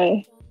by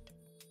eye.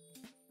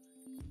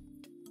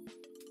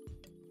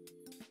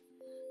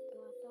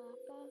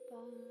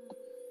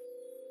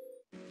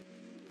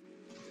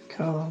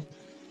 Cool.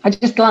 I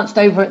just glanced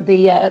over at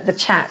the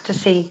chat to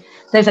see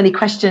if there's any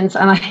questions,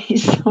 and I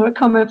saw a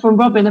comment from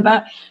Robin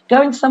about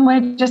going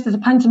somewhere just as a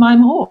pantomime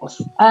horse.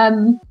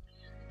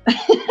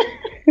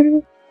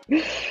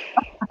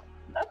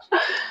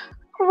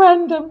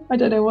 Random. I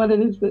don't know what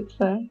it is that's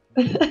there.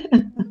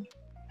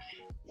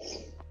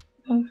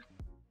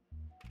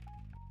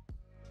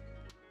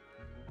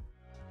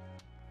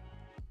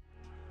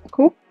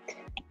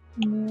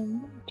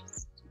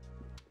 Just...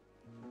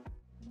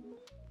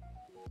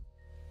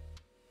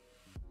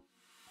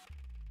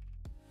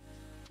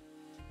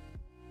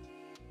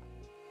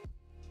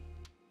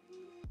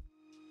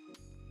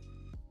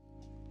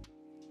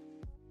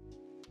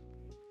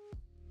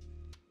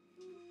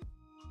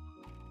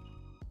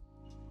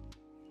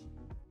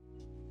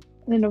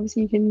 And then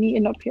obviously you can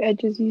neaten up your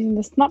edges using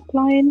the snap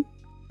line.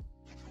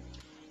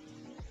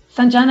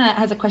 Sanjana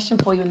has a question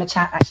for you in the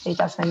chat, actually,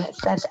 Jasmin. It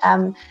said,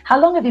 how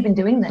long have you been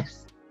doing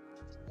this?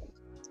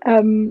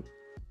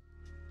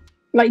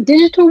 Like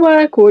digital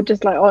work or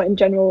just like art in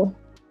general?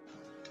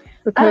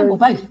 Because,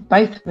 well,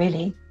 both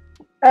really.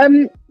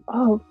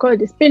 Oh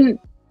God, it's been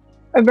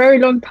a very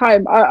long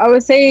time. I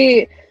would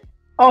say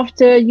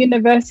after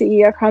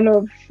university, I kind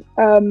of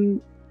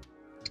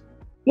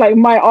like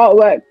my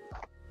artwork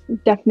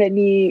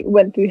definitely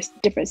went through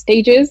different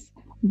stages,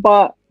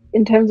 but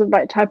in terms of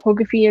like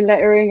typography and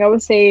lettering, I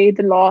would say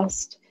the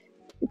last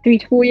 3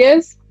 to 4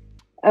 years,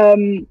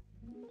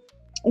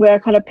 where I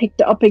kind of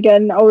picked it up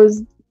again. I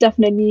was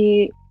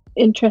definitely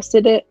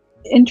interested in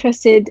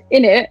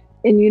it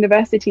in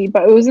university,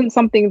 but it wasn't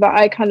something that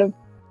I kind of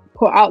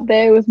put out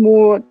there. It was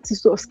more to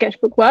sort of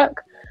sketchbook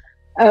work.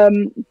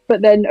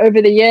 But then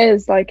over the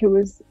years, like it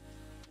was,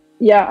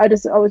 yeah, I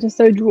was just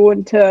so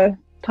drawn to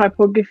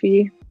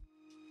typography.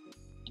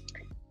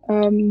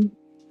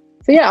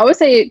 So yeah, I would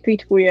say 3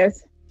 to 4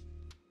 years.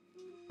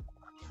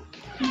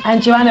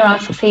 And Joanna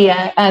asks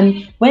here,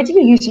 where do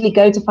you usually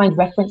go to find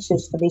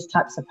references for these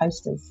types of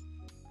posters?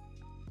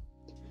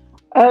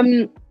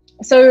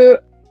 So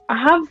I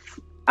have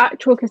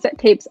actual cassette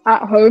tapes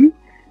at home.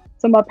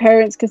 So my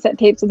parents' cassette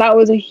tapes. So that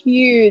was a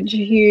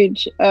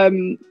huge,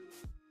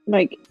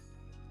 like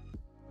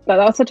that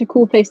was such a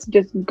cool place to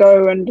just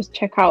go and just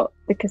check out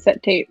the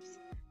cassette tapes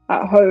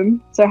at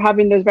home. So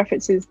having those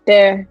references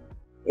there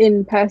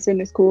in person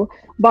is cool.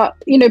 But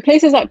you know,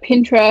 places like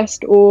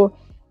Pinterest or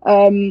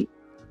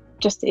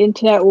just the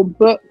internet or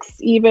books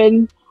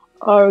even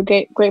are a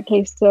great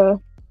place to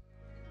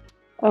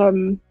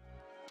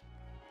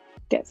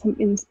get some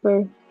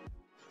inspo.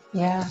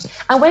 Yeah.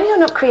 And when you're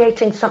not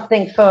creating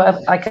something for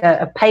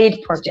a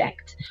paid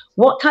project,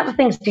 what type of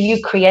things do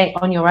you create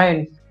on your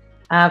own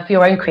for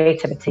your own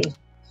creativity?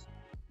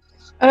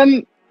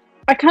 I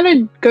kind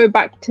of go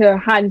back to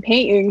hand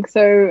painting,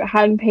 so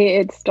hand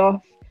painted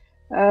stuff,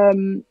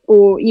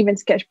 or even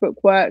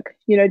sketchbook work,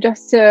 you know,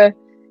 just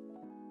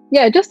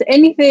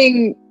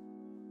anything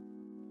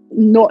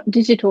not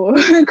digital,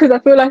 because I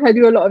feel like I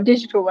do a lot of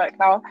digital work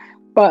now.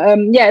 But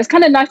yeah, it's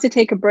kind of nice to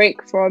take a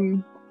break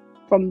from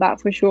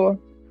that for sure.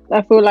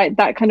 I feel like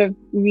that kind of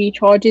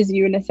recharges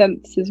you in a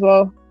sense as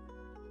well.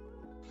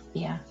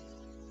 Yeah.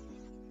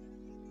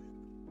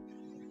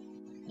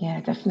 Yeah,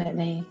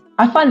 definitely.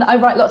 I find that I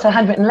write lots of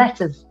handwritten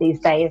letters these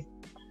days.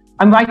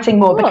 I'm writing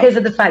more because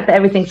of the fact that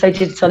everything's so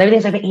digital and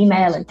everything's over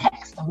email and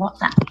text and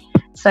WhatsApp.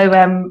 So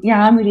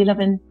yeah, I'm really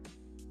loving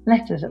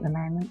letters at the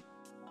moment.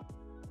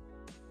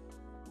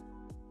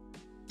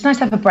 It's nice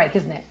to have a break,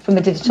 isn't it, from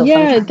the digital?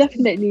 Yeah, sometimes.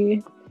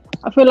 Definitely.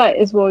 I feel like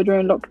as well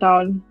during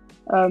lockdown,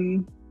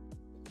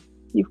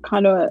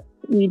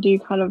 you do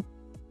kind of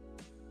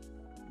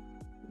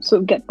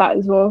sort of get that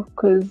as well,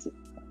 because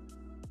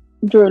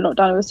during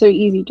lockdown it was so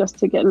easy just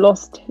to get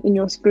lost in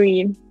your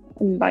screen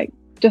and like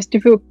just to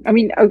feel, I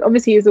mean,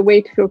 obviously it's a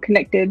way to feel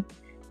connected,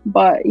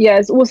 but yeah,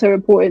 it's also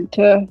important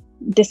to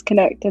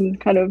disconnect and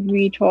kind of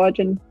recharge.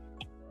 And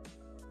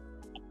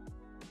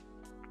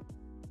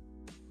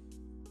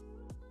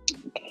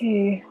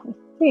okay, I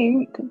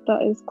think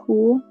that is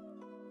cool.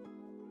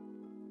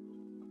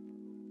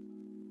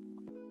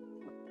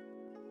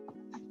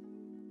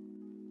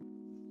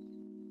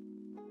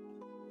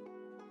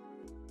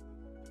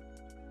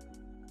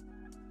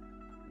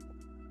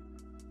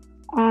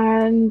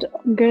 And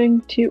I'm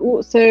going to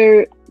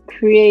also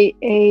create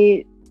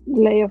a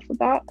layer for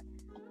that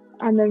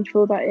and then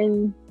fill that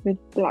in with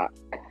black.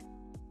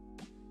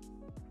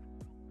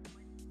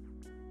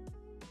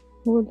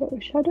 Or a little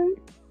shadow.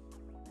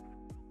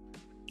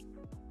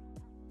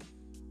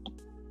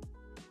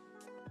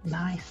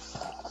 Nice.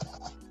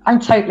 I'm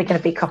totally going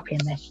to be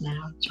copying this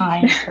now.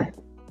 Trying to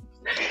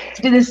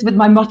do this with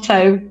my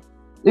motto.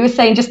 We were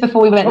saying just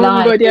before we went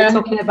live, God, yeah. we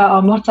were talking about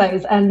our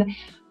mottos, and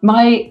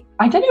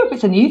I don't know if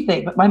it's a new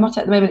thing, but my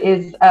motto at the moment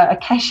is a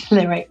Kesha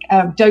lyric,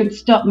 don't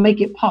stop, make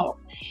it pop.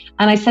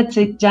 And I said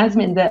to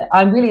Jasmin that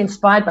I'm really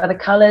inspired by the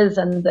colors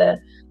and the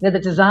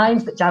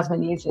designs that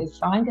Jasmin uses.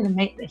 So I'm going to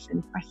make this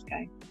in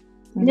fresco.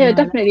 Yeah,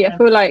 definitely. I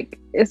feel like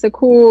it's a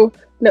cool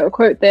little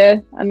quote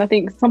there. And I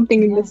think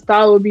something in this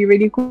style would be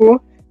really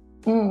cool.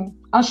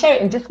 I'll share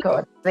it in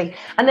Discord.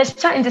 And there's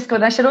chat in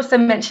Discord. I should also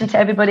mention to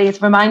everybody as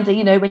a reminder,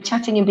 you know, we're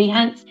chatting in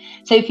Behance.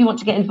 So if you want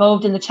to get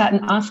involved in the chat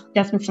and ask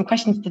Jasmin some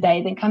questions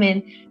today, then come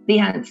in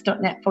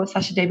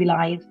behance.net/Adobe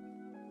Live.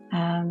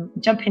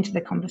 Jump into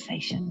the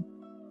conversation.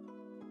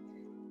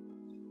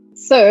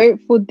 So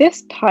for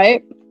this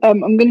type,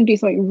 I'm going to do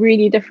something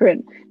really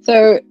different.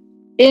 So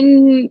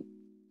in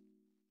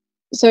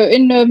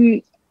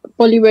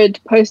Bollywood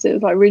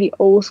posters, like really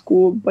old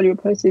school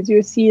Bollywood posters,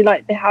 you'll see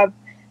like they have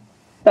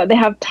that they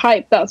have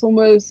type that's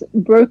almost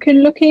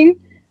broken looking.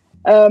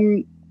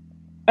 And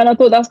I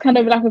thought that's kind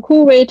of like a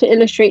cool way to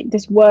illustrate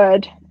this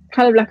word,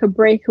 kind of like a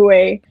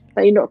breakaway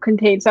that you're not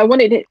contained. So I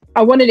wanted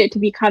it to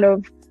be kind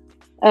of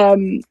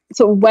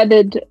sort of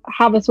weathered,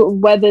 have a sort of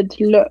weathered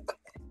look.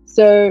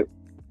 So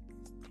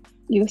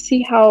you'll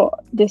see how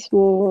this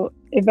will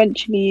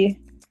eventually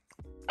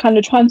kind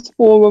of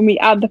transform when we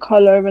add the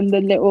color and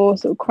the little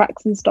sort of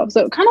cracks and stuff.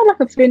 So kind of like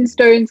a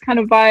Flintstones kind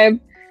of vibe.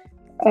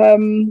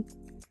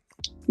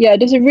 Yeah,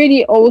 just a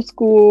really old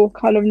school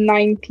kind of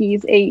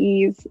 90s,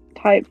 80s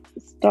type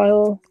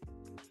style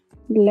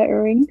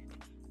lettering.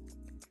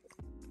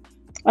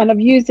 And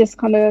I've used this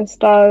kind of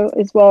style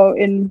as well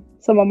in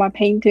some of my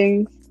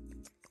paintings.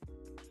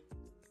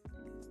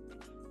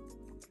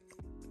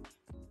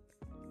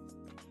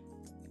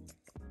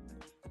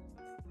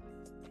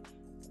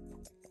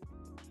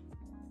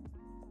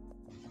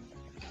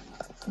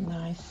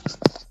 Nice.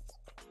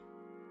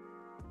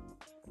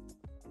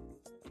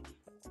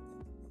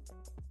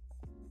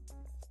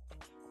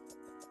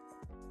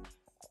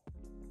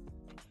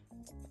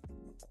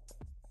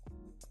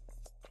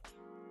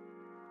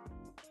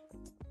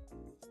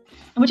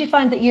 And would you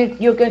find that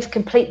you're going to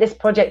complete this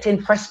project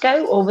in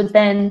fresco, or would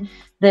then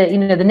the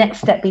next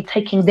step be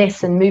taking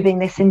this and moving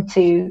this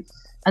into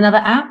another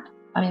app?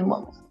 I mean,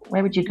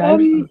 where would you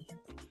go?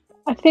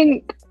 I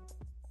think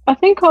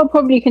I'll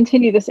probably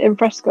continue this in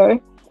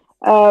fresco,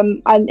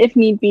 and if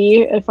need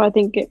be, if I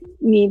think it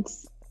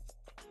needs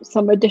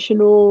some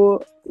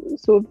additional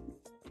sort of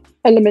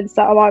elements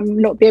that I might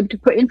not be able to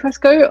put in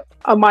fresco,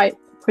 I might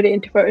put it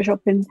into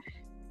Photoshop and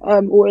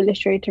or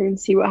Illustrator and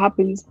see what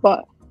happens.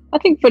 But I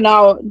think for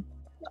now,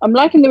 I'm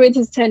liking the way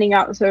this is turning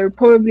out, so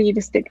probably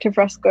just stick to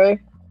fresco.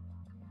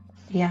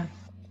 Yeah.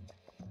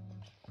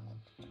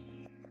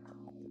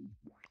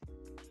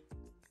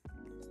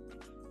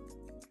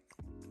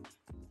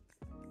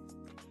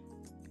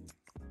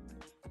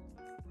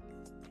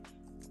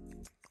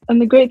 And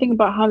the great thing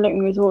about hand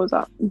lettering as well is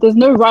that there's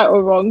no right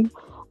or wrong.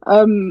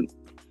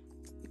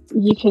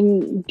 You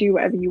can do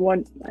whatever you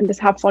want and just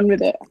have fun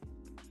with it.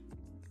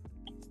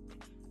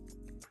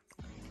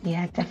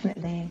 Yeah,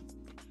 definitely.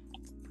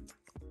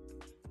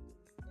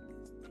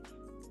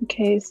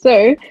 Okay,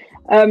 so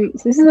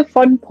this is a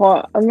fun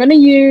part. I'm going to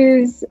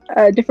use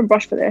a different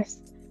brush for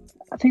this.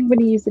 I think I'm going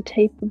to use the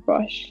taper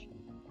brush,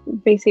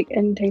 basic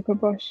end taper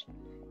brush.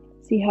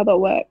 See how that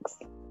works.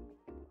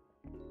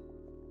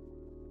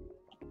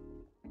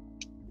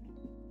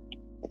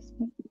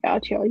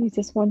 Actually, I'll use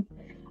this one.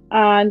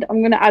 And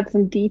I'm going to add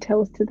some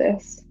details to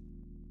this.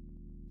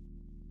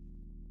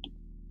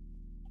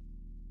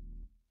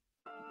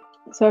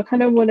 So I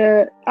kind of want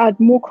to add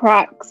more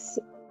cracks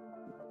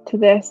to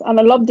this. And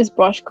I love this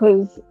brush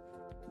because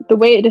the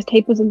way it just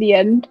tapers in the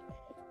end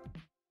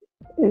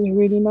is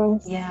really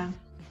nice. Yeah.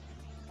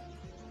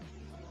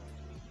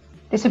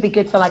 This would be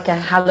good for like a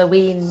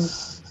Halloween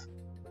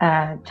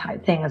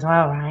type thing as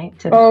well, right?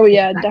 Oh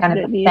yeah,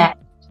 definitely. Kind of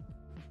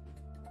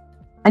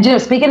and you know,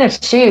 speaking of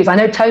shoes, I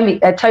know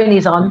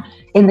Tony's on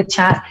in the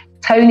chat.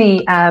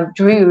 Tony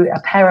drew a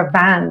pair of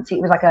Vans.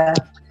 It was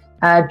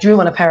like drew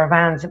on a pair of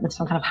Vans with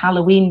some kind of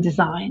Halloween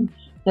design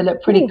that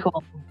looked pretty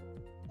cool.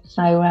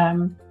 So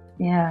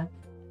yeah.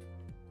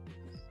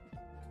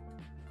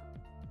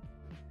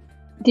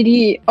 Did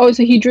he? Oh,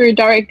 so he drew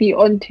directly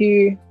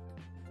onto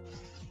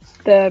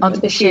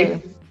the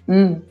shoe.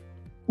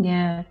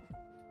 Yeah.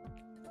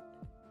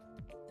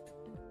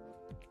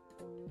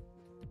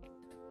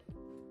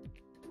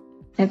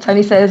 And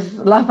Tony says,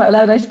 laugh out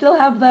loud, I still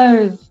have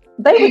those.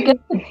 They were good.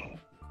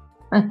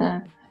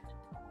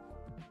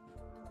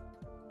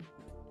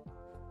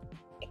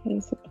 Okay,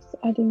 so just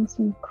adding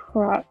some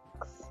cracks.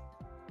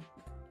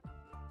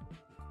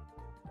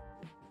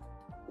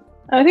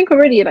 I think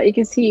already, like, you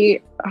can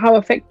see how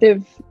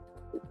effective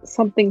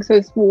something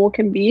so small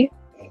can be.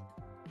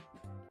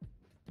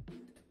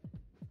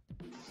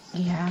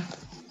 Yeah.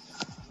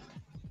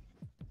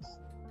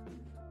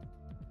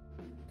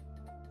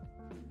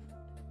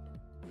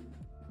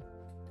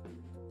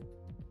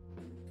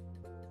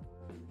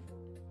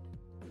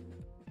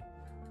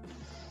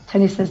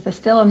 Tony says they're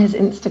still on his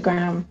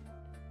Instagram.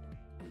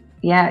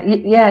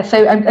 Yeah.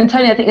 So, and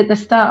Tony, I think at the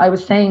start I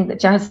was saying that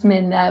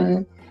Jasmin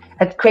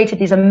had created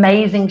these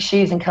amazing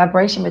shoes in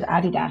collaboration with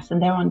Adidas, and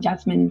they're on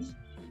Jasmin's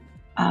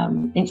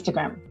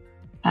Instagram.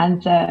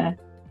 And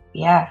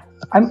yeah,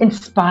 I'm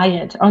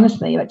inspired,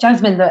 honestly. Like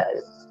Jasmin, they're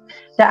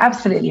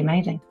absolutely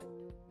amazing.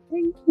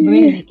 Thank you.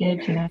 Really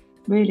good, you know,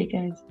 really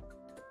good.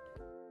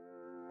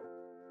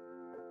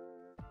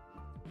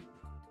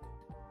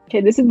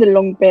 Okay, this is the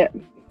long bit.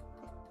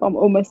 I'm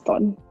almost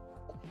done.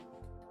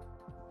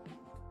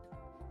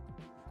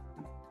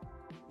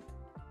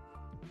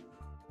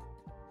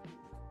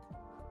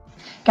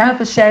 Gareth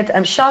has said,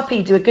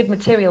 Sharpie do a good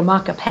material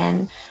marker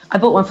pen. I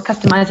bought one for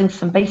customizing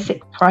some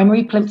basic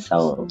primary plimp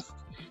soles.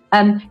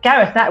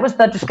 Gareth, that was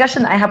the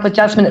discussion that I had with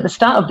Jasmin at the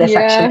start of this,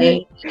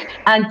 actually.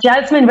 And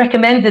Jasmin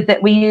recommended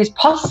that we use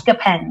Posca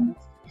pens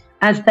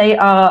as they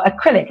are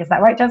acrylic. Is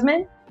that right,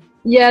 Jasmin?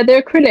 Yeah,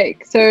 they're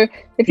acrylic. So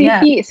if you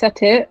heat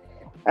set it,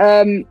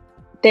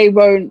 they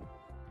won't,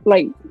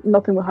 like,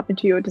 nothing will happen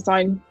to your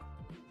design.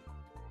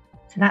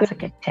 That's a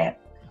good tip.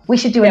 We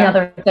should do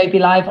another Adobe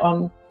Live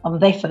on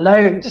this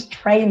alone, just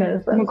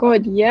trainers. Oh my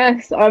god,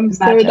 yes, I'm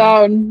so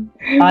down.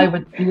 I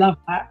would love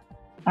that.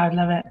 I would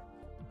love it.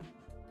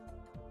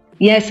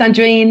 Yes,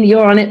 Sandrine,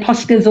 you're on it.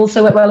 Posca's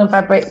also work well on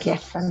fabric.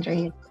 Yes,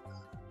 Sandrine.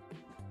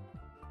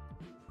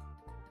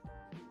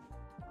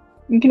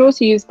 You can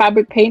also use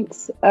fabric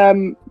paints,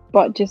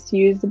 but just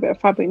use a bit of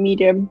fabric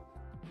medium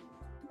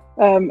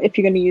if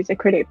you're going to use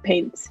acrylic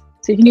paints.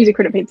 So you can use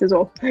acrylic paints as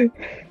well.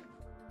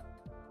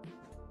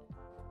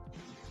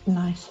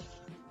 Nice.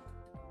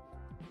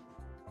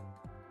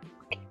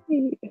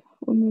 Okay,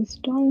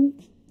 almost done.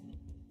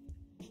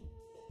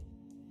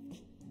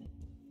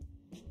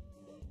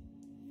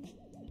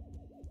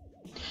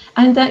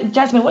 And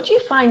Jasmin, what do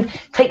you find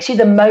takes you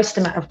the most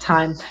amount of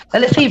time? So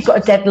let's say you've got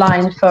a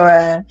deadline for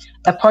a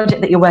project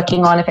that you're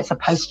working on, if it's a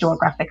poster or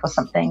graphic or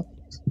something.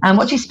 And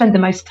what do you spend the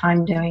most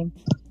time doing?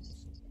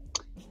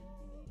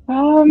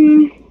 I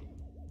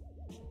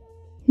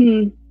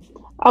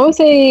would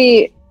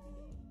say,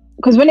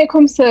 because when it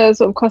comes to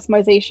sort of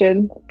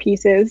customization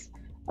pieces,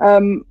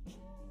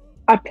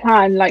 I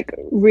plan like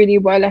really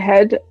well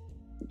ahead,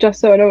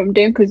 just so I know what I'm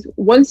doing. Because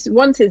once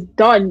it's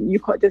done,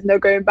 there's no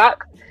going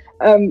back.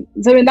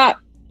 So in that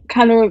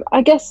kind of,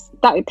 I guess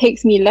that it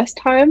takes me less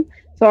time.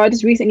 So I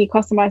just recently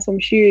customized some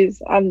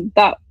shoes, and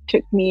that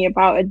took me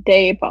about a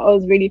day, but I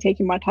was really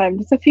taking my time.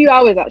 Just a few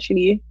hours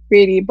actually,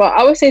 really. But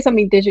I would say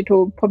something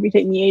digital would probably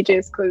take me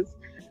ages, because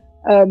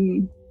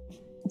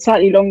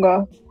slightly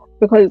longer,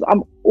 because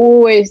I'm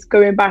always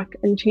going back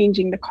and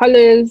changing the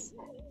colors,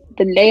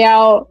 the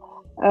layout.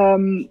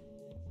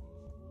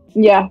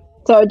 Yeah,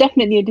 so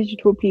definitely a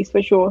digital piece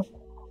for sure.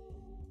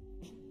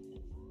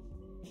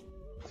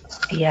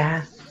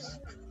 Yeah,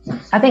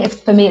 I think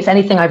for me, it's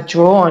anything I've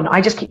drawn. I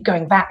just keep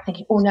going back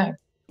thinking, oh no,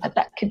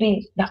 that could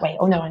be that way.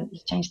 Oh no, I need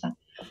to change that.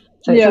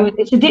 So yeah,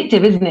 it's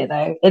addictive, isn't it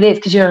though? It is,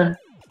 because you're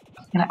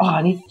like, oh,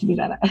 I need to be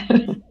better.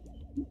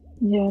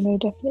 Yeah, no,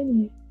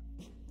 definitely.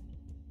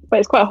 But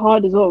it's quite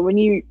hard as well when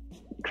you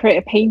create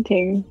a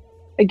painting.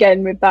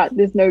 Again, with that,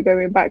 there's no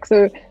going back.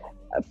 So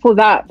for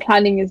that,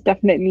 planning is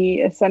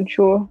definitely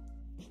essential.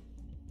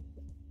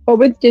 But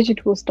with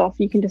digital stuff,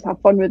 you can just have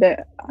fun with it,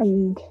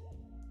 and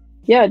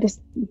yeah, just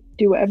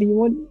do whatever you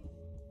want.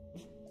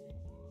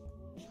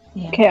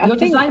 Yeah. Okay, your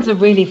designs are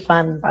really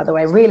fun, by the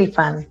way, really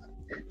fun.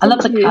 I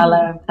love the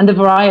color and the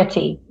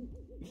variety.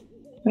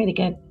 Really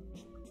good.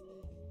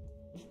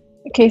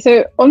 Okay,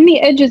 so on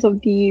the edges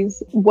of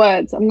these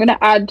words, I'm going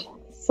to add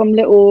some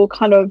little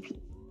kind of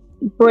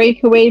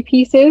breakaway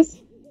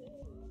pieces.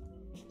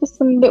 Just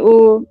some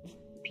little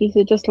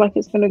pieces, just like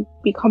it's going to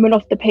be coming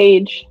off the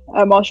page.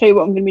 I'll show you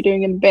what I'm going to be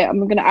doing in a bit. I'm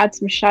going to add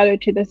some shadow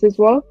to this as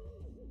well.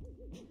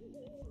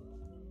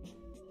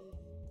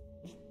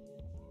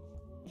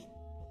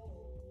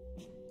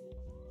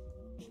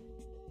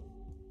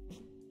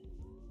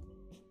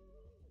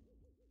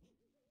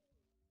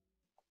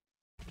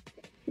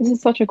 This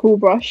is such a cool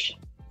brush,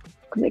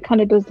 because it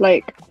kind of does,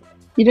 like,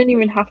 you don't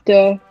even have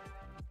to,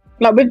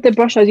 like with the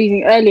brush I was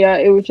using earlier,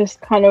 it was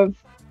just kind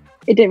of,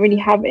 it didn't really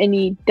have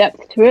any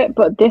depth to it,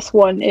 but this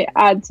one, it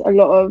adds a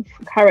lot of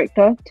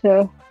character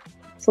to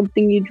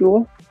something you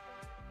draw.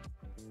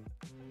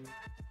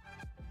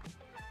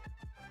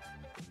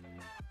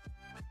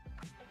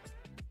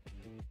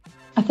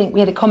 I think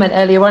we had a comment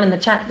earlier on in the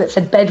chat that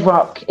said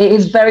bedrock. It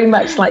is very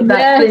much like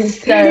that.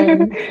 Yes.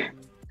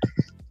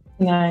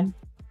 Yeah.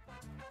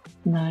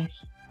 Nice.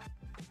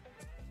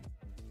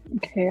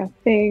 Okay, I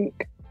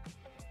think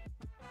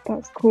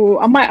that's cool.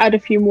 I might add a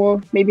few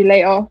more maybe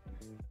later.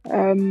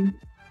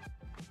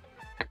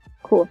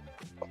 Cool.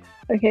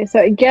 Okay,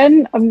 so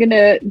again, I'm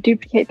gonna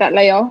duplicate that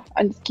layer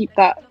and just keep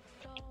that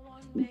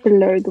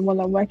below the one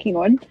I'm working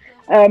on.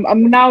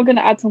 I'm now gonna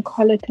add some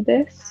color to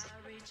this.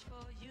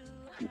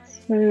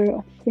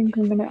 So I think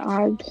I'm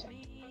gonna add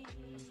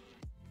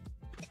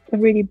a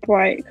really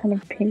bright kind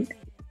of pink.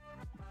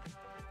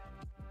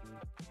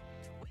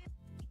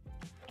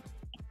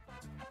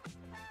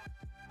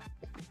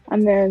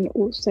 And then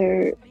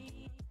also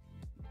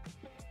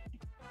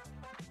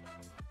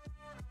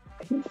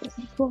pink this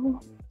as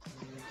well.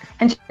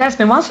 And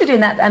Jasmin, whilst you're doing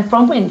that, and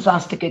Bronwyn's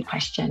asked a good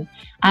question.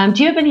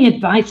 Do you have any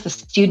advice for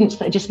students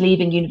that are just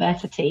leaving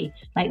university?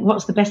 Like,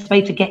 what's the best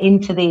way to get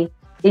into the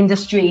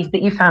industry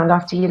that you found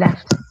after you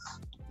left?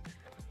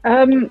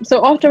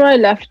 So after I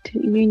left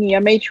uni, I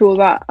made sure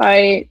that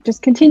I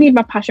just continued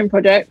my passion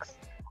projects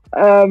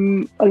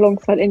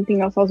alongside anything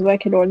else I was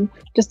working on,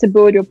 just to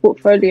build your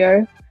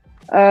portfolio.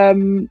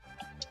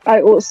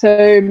 I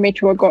also made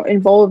sure I got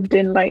involved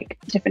in like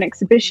different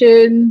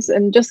exhibitions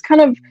and just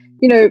kind of,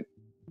 you know,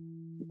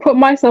 put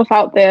myself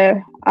out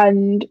there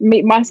and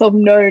make myself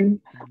known.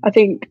 I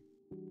think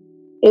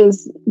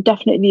is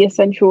definitely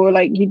essential.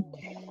 Like, you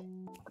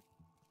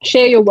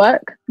share your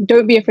work.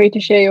 Don't be afraid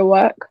to share your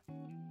work.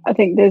 I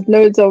think there's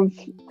loads of,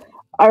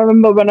 I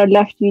remember when I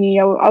left uni,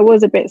 I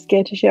was a bit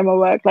scared to share my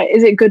work. Like,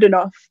 is it good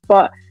enough?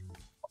 But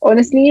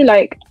honestly,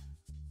 like,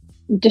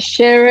 just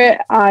share it,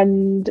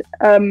 and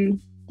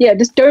yeah,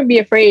 just don't be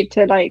afraid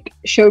to like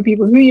show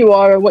people who you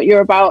are and what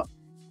you're about.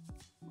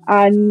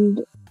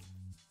 And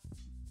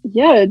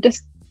yeah,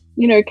 just,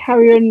 you know,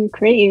 carry on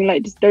creating,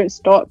 like just don't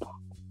stop,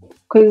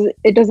 because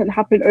it doesn't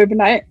happen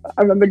overnight.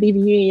 I remember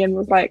leaving uni and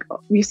was like,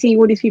 you see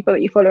all these people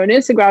that you follow on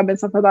Instagram and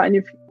stuff like that, and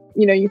if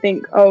you know, you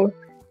think, oh,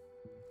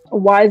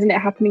 why isn't it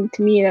happening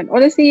to me? And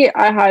honestly,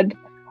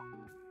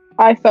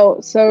 I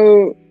felt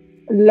so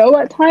low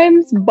at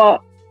times,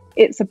 but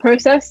it's a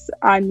process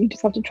and you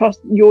just have to trust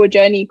your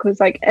journey, because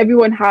like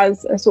everyone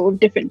has a sort of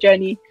different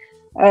journey,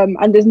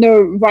 and there's no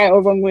right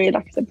or wrong way.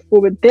 Like I said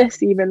before with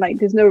this, even like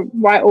there's no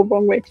right or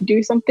wrong way to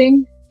do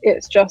something.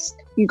 It's just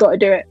you got to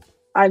do it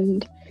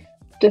and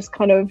just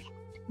kind of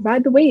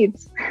ride the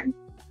waves.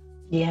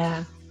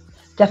 Yeah,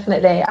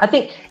 definitely. I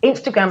think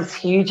Instagram's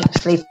huge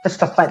actually for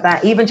stuff like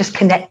that, even just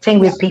connecting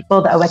with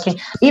people that are working,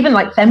 even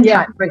like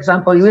FemChat, for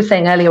example. You were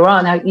saying earlier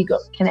on how you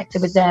got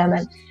connected with them,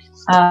 and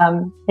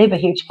they have a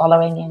huge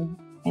following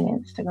in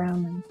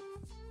Instagram. And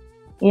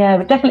yeah,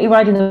 we're definitely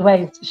riding the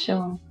waves for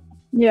sure.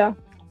 Yeah,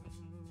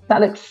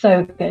 that looks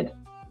so good.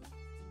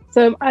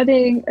 So I'm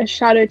adding a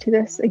shadow to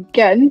this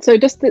again, so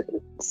just the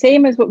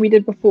same as what we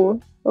did before.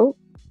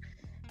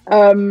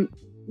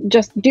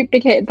 Just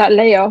duplicate that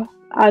layer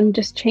and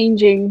just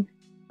filling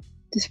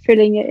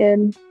it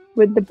in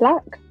with the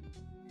black.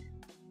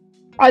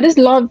 I just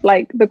love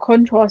like the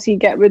contrast you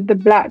get with the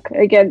black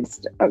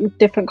against a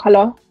different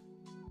color,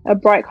 a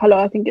bright color.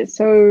 I think it's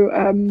so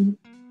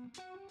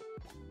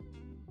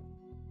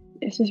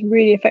it's just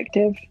really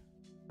effective.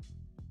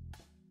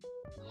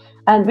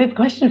 And we have a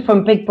question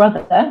from Big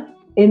Brother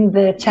in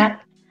the chat.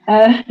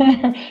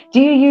 Do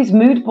you use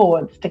mood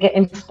boards to get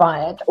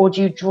inspired, or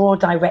do you draw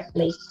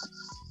directly?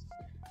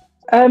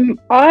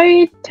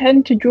 I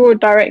tend to draw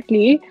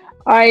directly.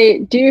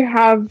 I do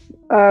have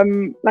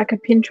like a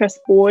Pinterest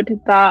board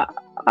that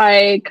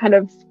I kind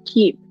of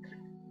keep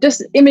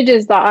just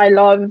images that I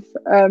love,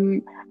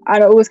 and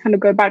I always kind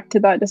of go back to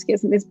that just to get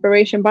some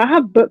inspiration. But I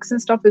have books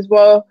and stuff as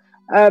well.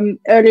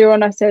 Earlier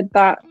on I said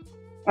that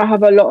I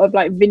have a lot of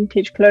like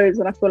vintage clothes,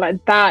 and I feel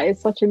like that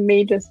is such a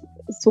major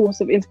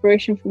source of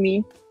inspiration for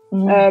me.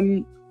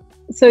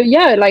 So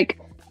yeah, like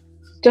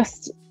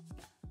just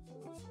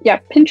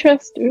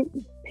Pinterest,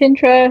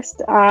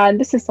 and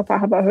this is stuff I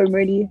have at home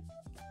really.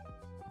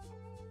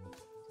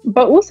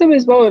 But also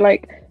as well,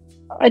 like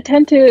I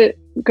tend to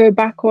go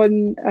back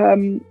on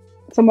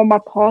some of my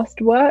past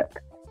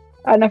work,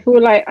 and I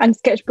feel like, and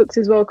sketchbooks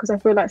as well, because I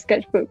feel like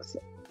sketchbooks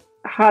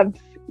have,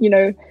 you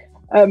know,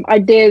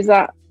 ideas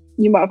that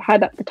you might have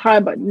had at the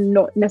time but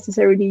not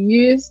necessarily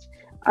used,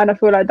 and I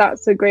feel like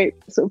that's a great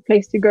sort of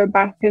place to go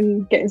back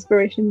and get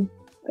inspiration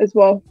as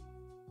well.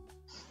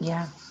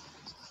 Yeah.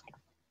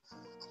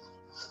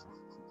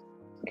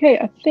 Okay,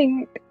 I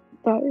think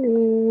that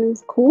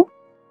is cool.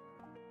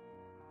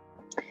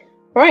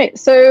 Right,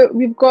 so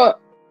we've got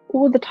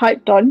all the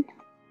type done.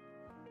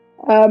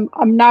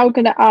 I'm now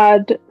going to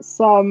add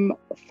some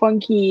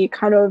funky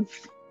kind of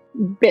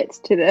bits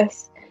to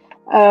this.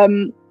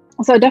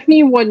 So I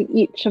definitely want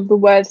each of the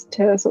words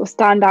to sort of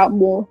stand out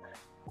more.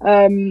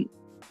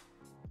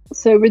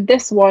 So with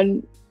this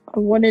one,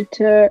 with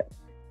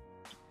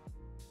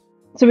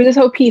this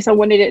whole piece, I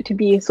wanted it to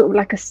be sort of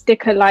like a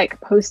sticker-like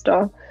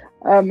poster,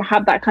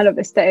 have that kind of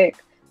aesthetic.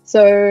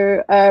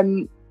 So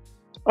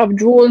I've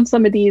drawn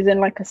some of these in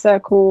like a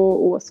circle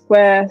or a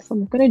square, so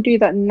I'm going to do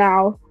that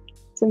now.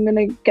 So I'm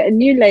going to get a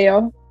new layer.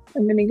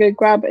 I'm going to go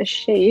grab a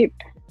shape.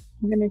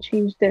 I'm going to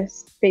change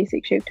this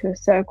basic shape to a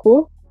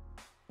circle,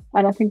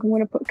 and I think I'm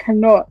going to put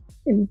cannot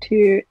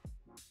into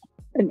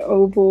an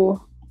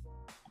oval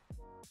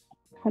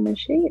kind of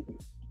shape.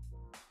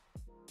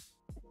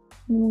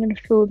 And I'm going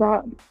to fill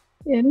that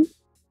in,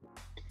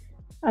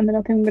 and then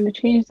I think I'm going to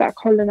change that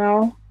color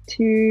now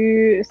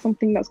to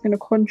something that's going to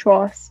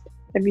contrast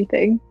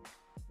everything.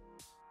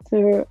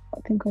 So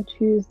I think I'll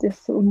choose this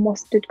sort of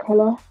mustard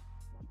color.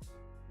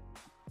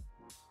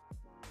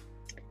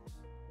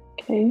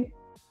 Okay,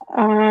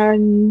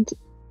 and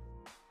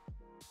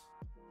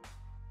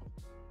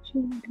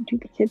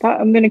duplicate that.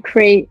 I'm going to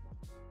create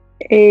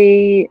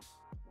an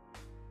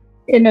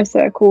outer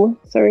circle,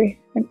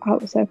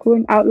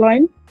 an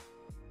outline.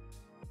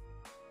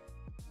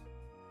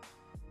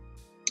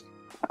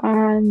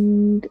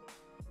 And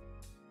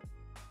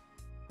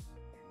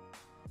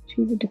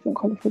choose a different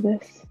color for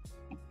this.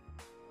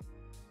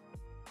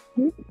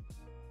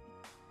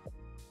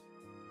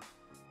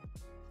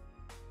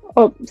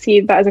 Oh,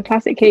 see, that is a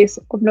classic case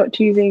of not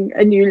choosing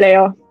a new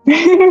layer.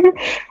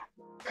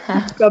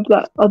 Grab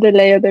that other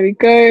layer, there we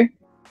go,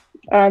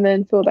 and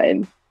then fill that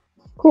in.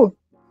 Cool.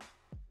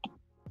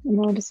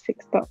 And I'll just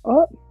fix that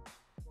up.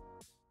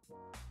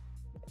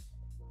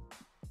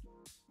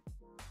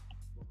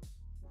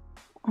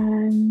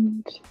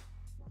 And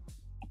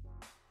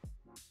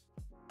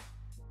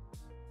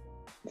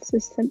let's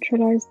just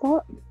centralize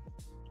that.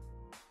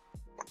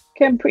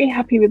 Okay, I'm pretty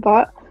happy with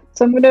that.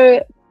 So I'm going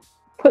to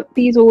put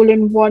these all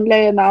in one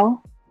layer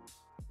now.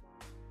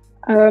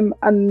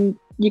 And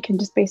you can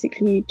just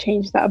basically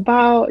change that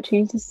about,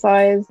 change the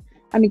size.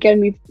 And again,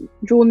 we've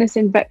drawn this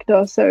in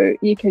vector, so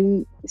you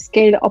can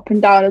scale it up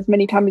and down as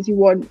many times as you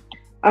want,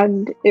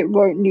 and it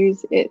won't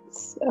lose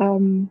its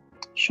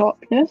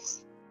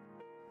sharpness.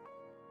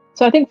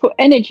 So I think for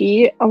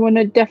energy, I want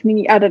to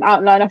definitely add an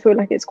outline. I feel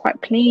like it's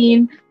quite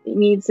plain. It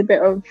needs a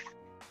bit of,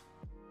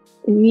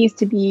 it needs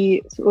to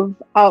be sort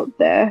of out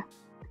there.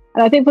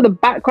 And I think for the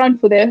background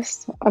for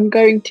this, I'm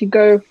going to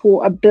go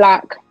for a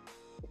black.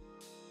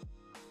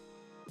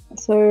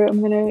 So I'm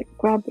going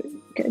to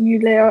get a new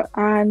layer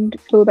and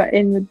fill that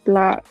in with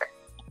black.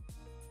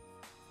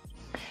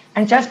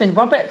 And Jasmin,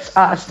 Robert's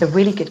asked a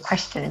really good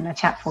question in the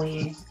chat for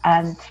you.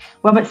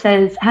 Robert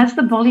says, has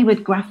the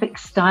Bollywood graphic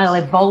style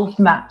evolved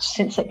much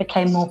since it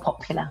became more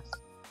popular?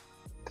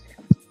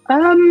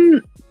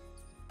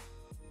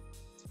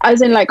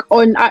 As in like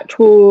on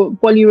actual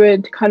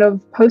Bollywood kind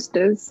of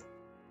posters?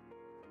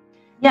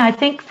 Yeah, I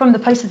think from the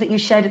posters that you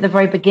shared at the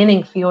very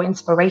beginning for your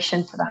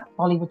inspiration for that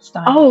Bollywood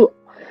style.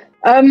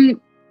 In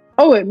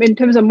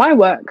terms of my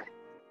work?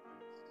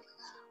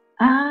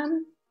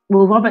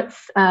 Well,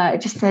 Robert's,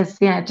 it just says,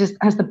 just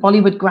has the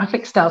Bollywood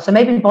graphic style. So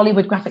maybe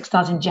Bollywood graphic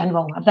styles in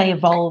general, have they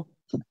evolved?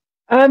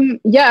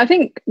 I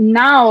think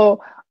now,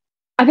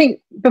 I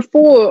think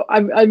before,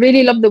 I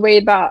really loved the way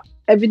that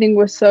everything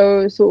was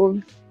so sort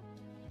of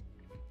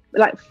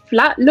like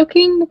flat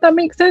looking, if that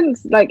makes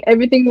sense. Like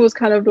everything was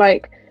kind of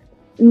like,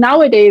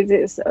 nowadays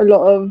it's a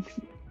lot of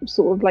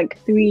sort of like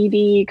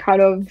 3D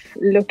kind of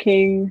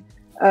looking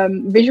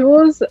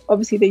visuals.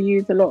 Obviously they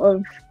use a lot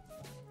of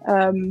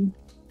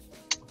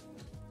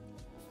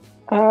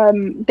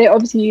they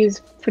obviously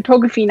use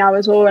photography now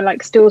as well, and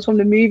like stills from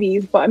the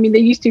movies, but I mean they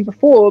used to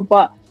before,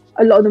 but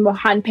a lot of them were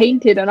hand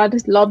painted, and I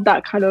just love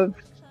that kind of,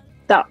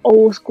 that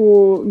old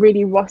school,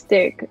 really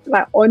rustic,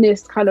 like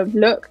honest kind of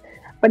look.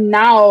 But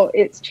now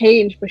it's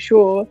changed for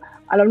sure,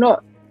 and I'm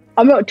not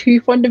too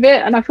fond of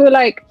it. And I feel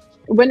like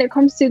when it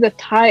comes to the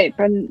type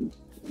and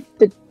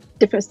the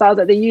different styles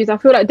that they use, I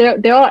feel like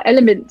there are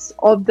elements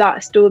of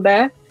that still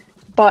there,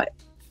 but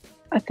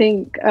I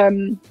think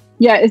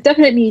it's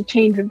definitely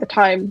changed with the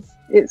times.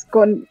 It's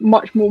gone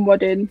much more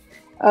modern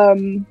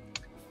and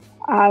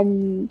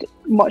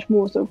much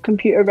more sort of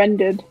computer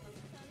rendered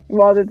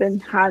rather than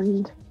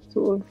hand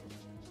sort of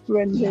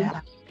rendered.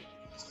 Yeah.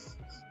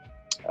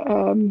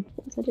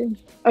 What's I doing?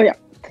 Oh yeah,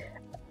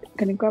 I'm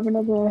gonna grab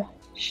another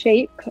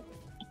shape.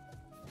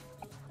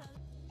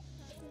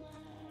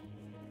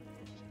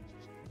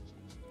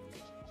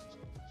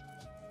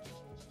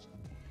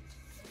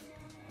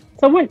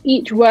 So I want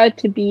each word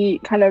to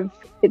be kind of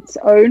its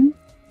own,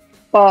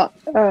 but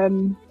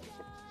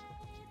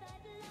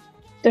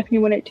definitely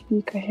want it to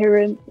be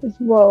coherent as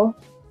well.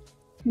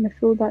 I'm gonna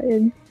fill that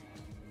in,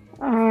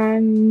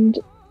 and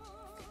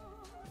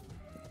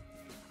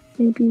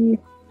maybe.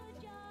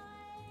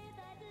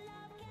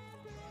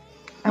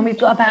 And we've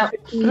got about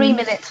 3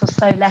 minutes or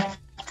so left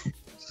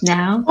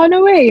now. Oh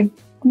no way!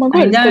 Oh my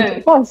god, it's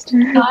going fast.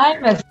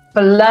 Time has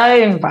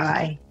flown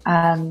by.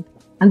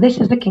 And this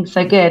is looking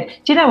so good.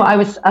 Do you know what I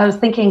was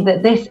thinking,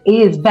 that this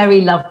is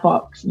very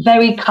Lovebox,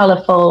 very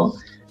colourful,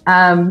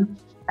 and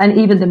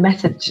even the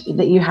message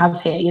that you have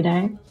here, you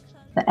know,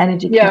 the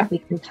energy can be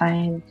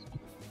contained.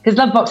 Because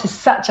Lovebox is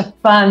such a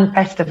fun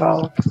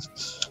festival.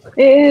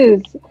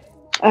 It is,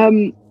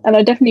 and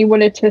I definitely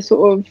wanted to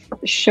sort of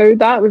show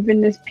that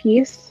within this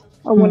piece.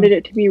 I wanted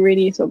it to be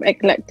really sort of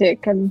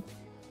eclectic and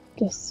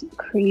just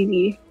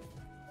crazy,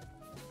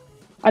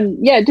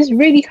 and just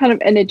really kind of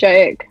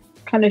energetic.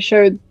 Kind of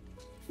showed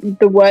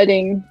the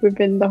wording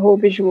within the whole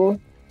visual.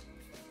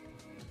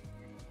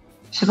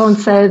 Siobhan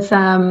says,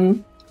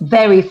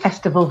 very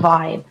festival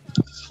vibe.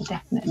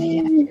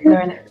 Definitely,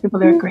 yeah.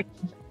 People are agreeing.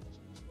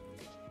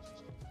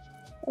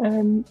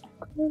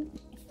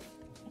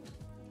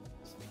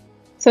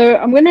 So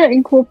I'm going to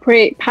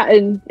incorporate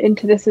pattern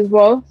into this as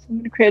well. So I'm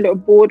going to create a little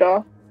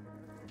border.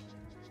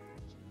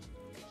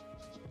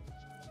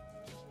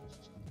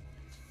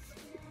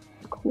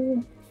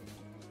 Cool.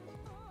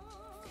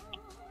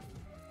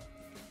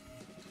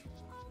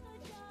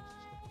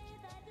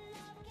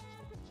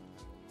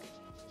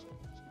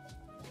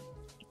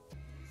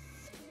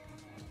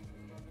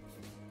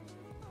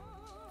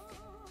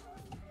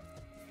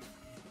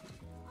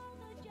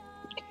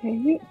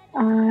 Okay,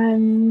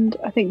 and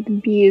I think the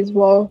B as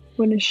well. I'm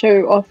going to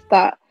show off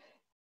that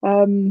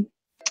the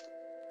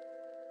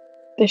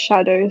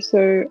shadow,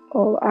 so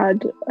I'll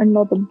add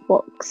another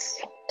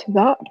box to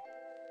that.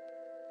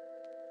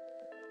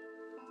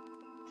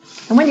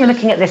 And when you're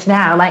looking at this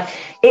now, like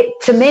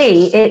to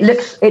me, it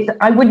looks.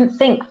 I wouldn't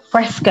think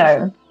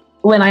fresco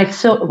when I'd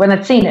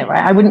seen it.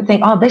 Right, I wouldn't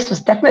think, oh, this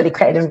was definitely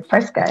created in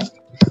fresco.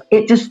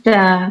 It just,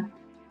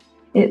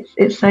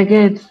 it's so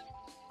good.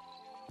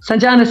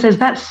 Sanjana says,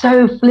 that's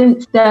so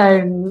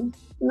Flintstone.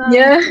 No.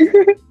 Yeah.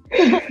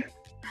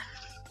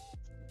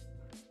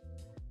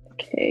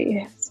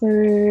 Okay, so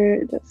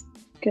let's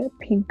get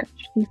pink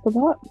actually for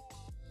that.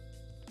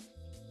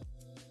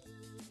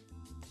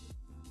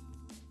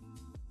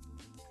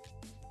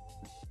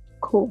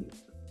 Cool.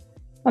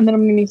 And then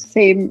I'm going to use the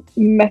same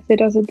method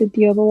as I did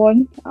the other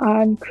one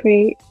and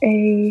create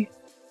a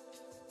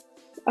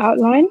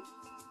outline.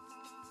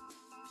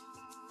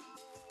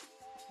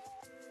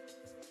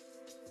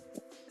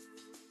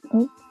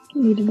 Oh,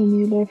 needed a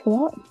new layer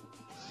for that.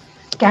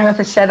 Gareth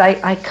has said,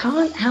 I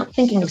can't help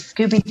thinking of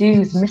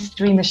Scooby-Doo's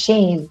Mystery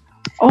Machine.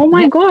 Oh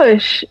my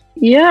gosh.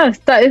 Yes,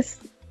 that is.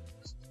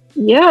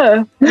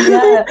 Yeah.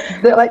 Yeah,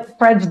 like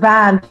Fred's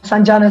band,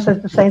 Sanjana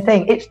says the same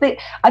thing.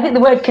 I think the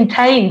word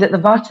contained at the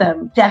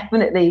bottom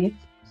definitely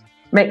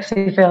makes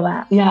me feel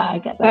that. Yeah, I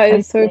get that. That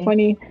is so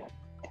funny.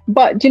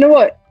 But do you know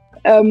what?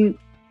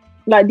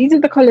 Like these are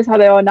the colors how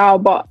they are now,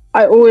 but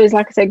I always,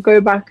 like I said,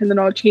 go back and then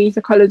I'll change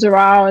the colors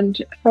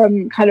around,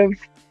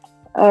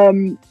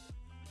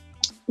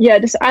 yeah,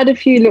 just add a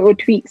few little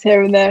tweaks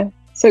here and there.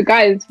 So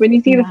guys, when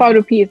you see the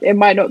final piece, it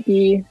might not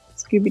be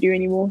Scooby-Doo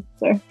anymore.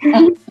 So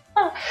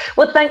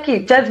well, thank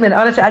you, Jasmin.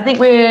 Honestly, I think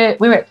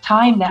we're at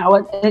time now,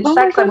 and it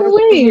sucks like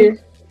we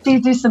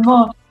do some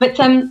more. But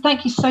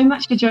thank you so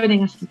much for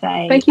joining us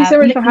today. Thank you so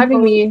much for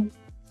having me.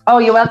 Oh,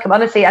 you're welcome,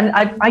 honestly. And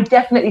I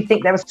definitely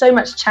think there was so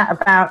much chat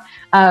about,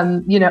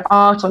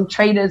 art on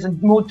trainers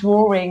and more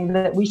drawing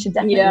that we should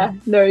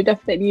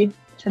definitely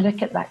to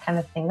look at that kind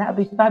of thing. That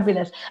would be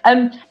fabulous.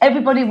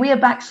 Everybody, we are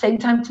back same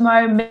time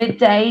tomorrow,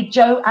 midday.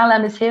 Joe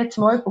Alam is here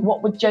tomorrow for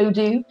What Would Joe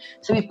Do?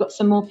 So we've got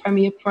some more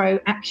Premiere Pro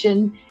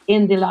action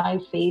in the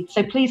live feed.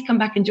 So please come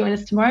back and join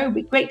us tomorrow. It'll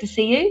be great to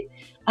see you.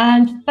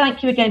 And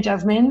thank you again,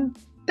 Jasmin.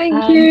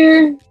 Thank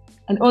you.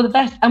 And all the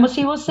best. And we'll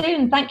see you all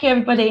soon. Thank you,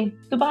 everybody.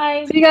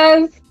 Goodbye. See you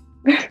guys.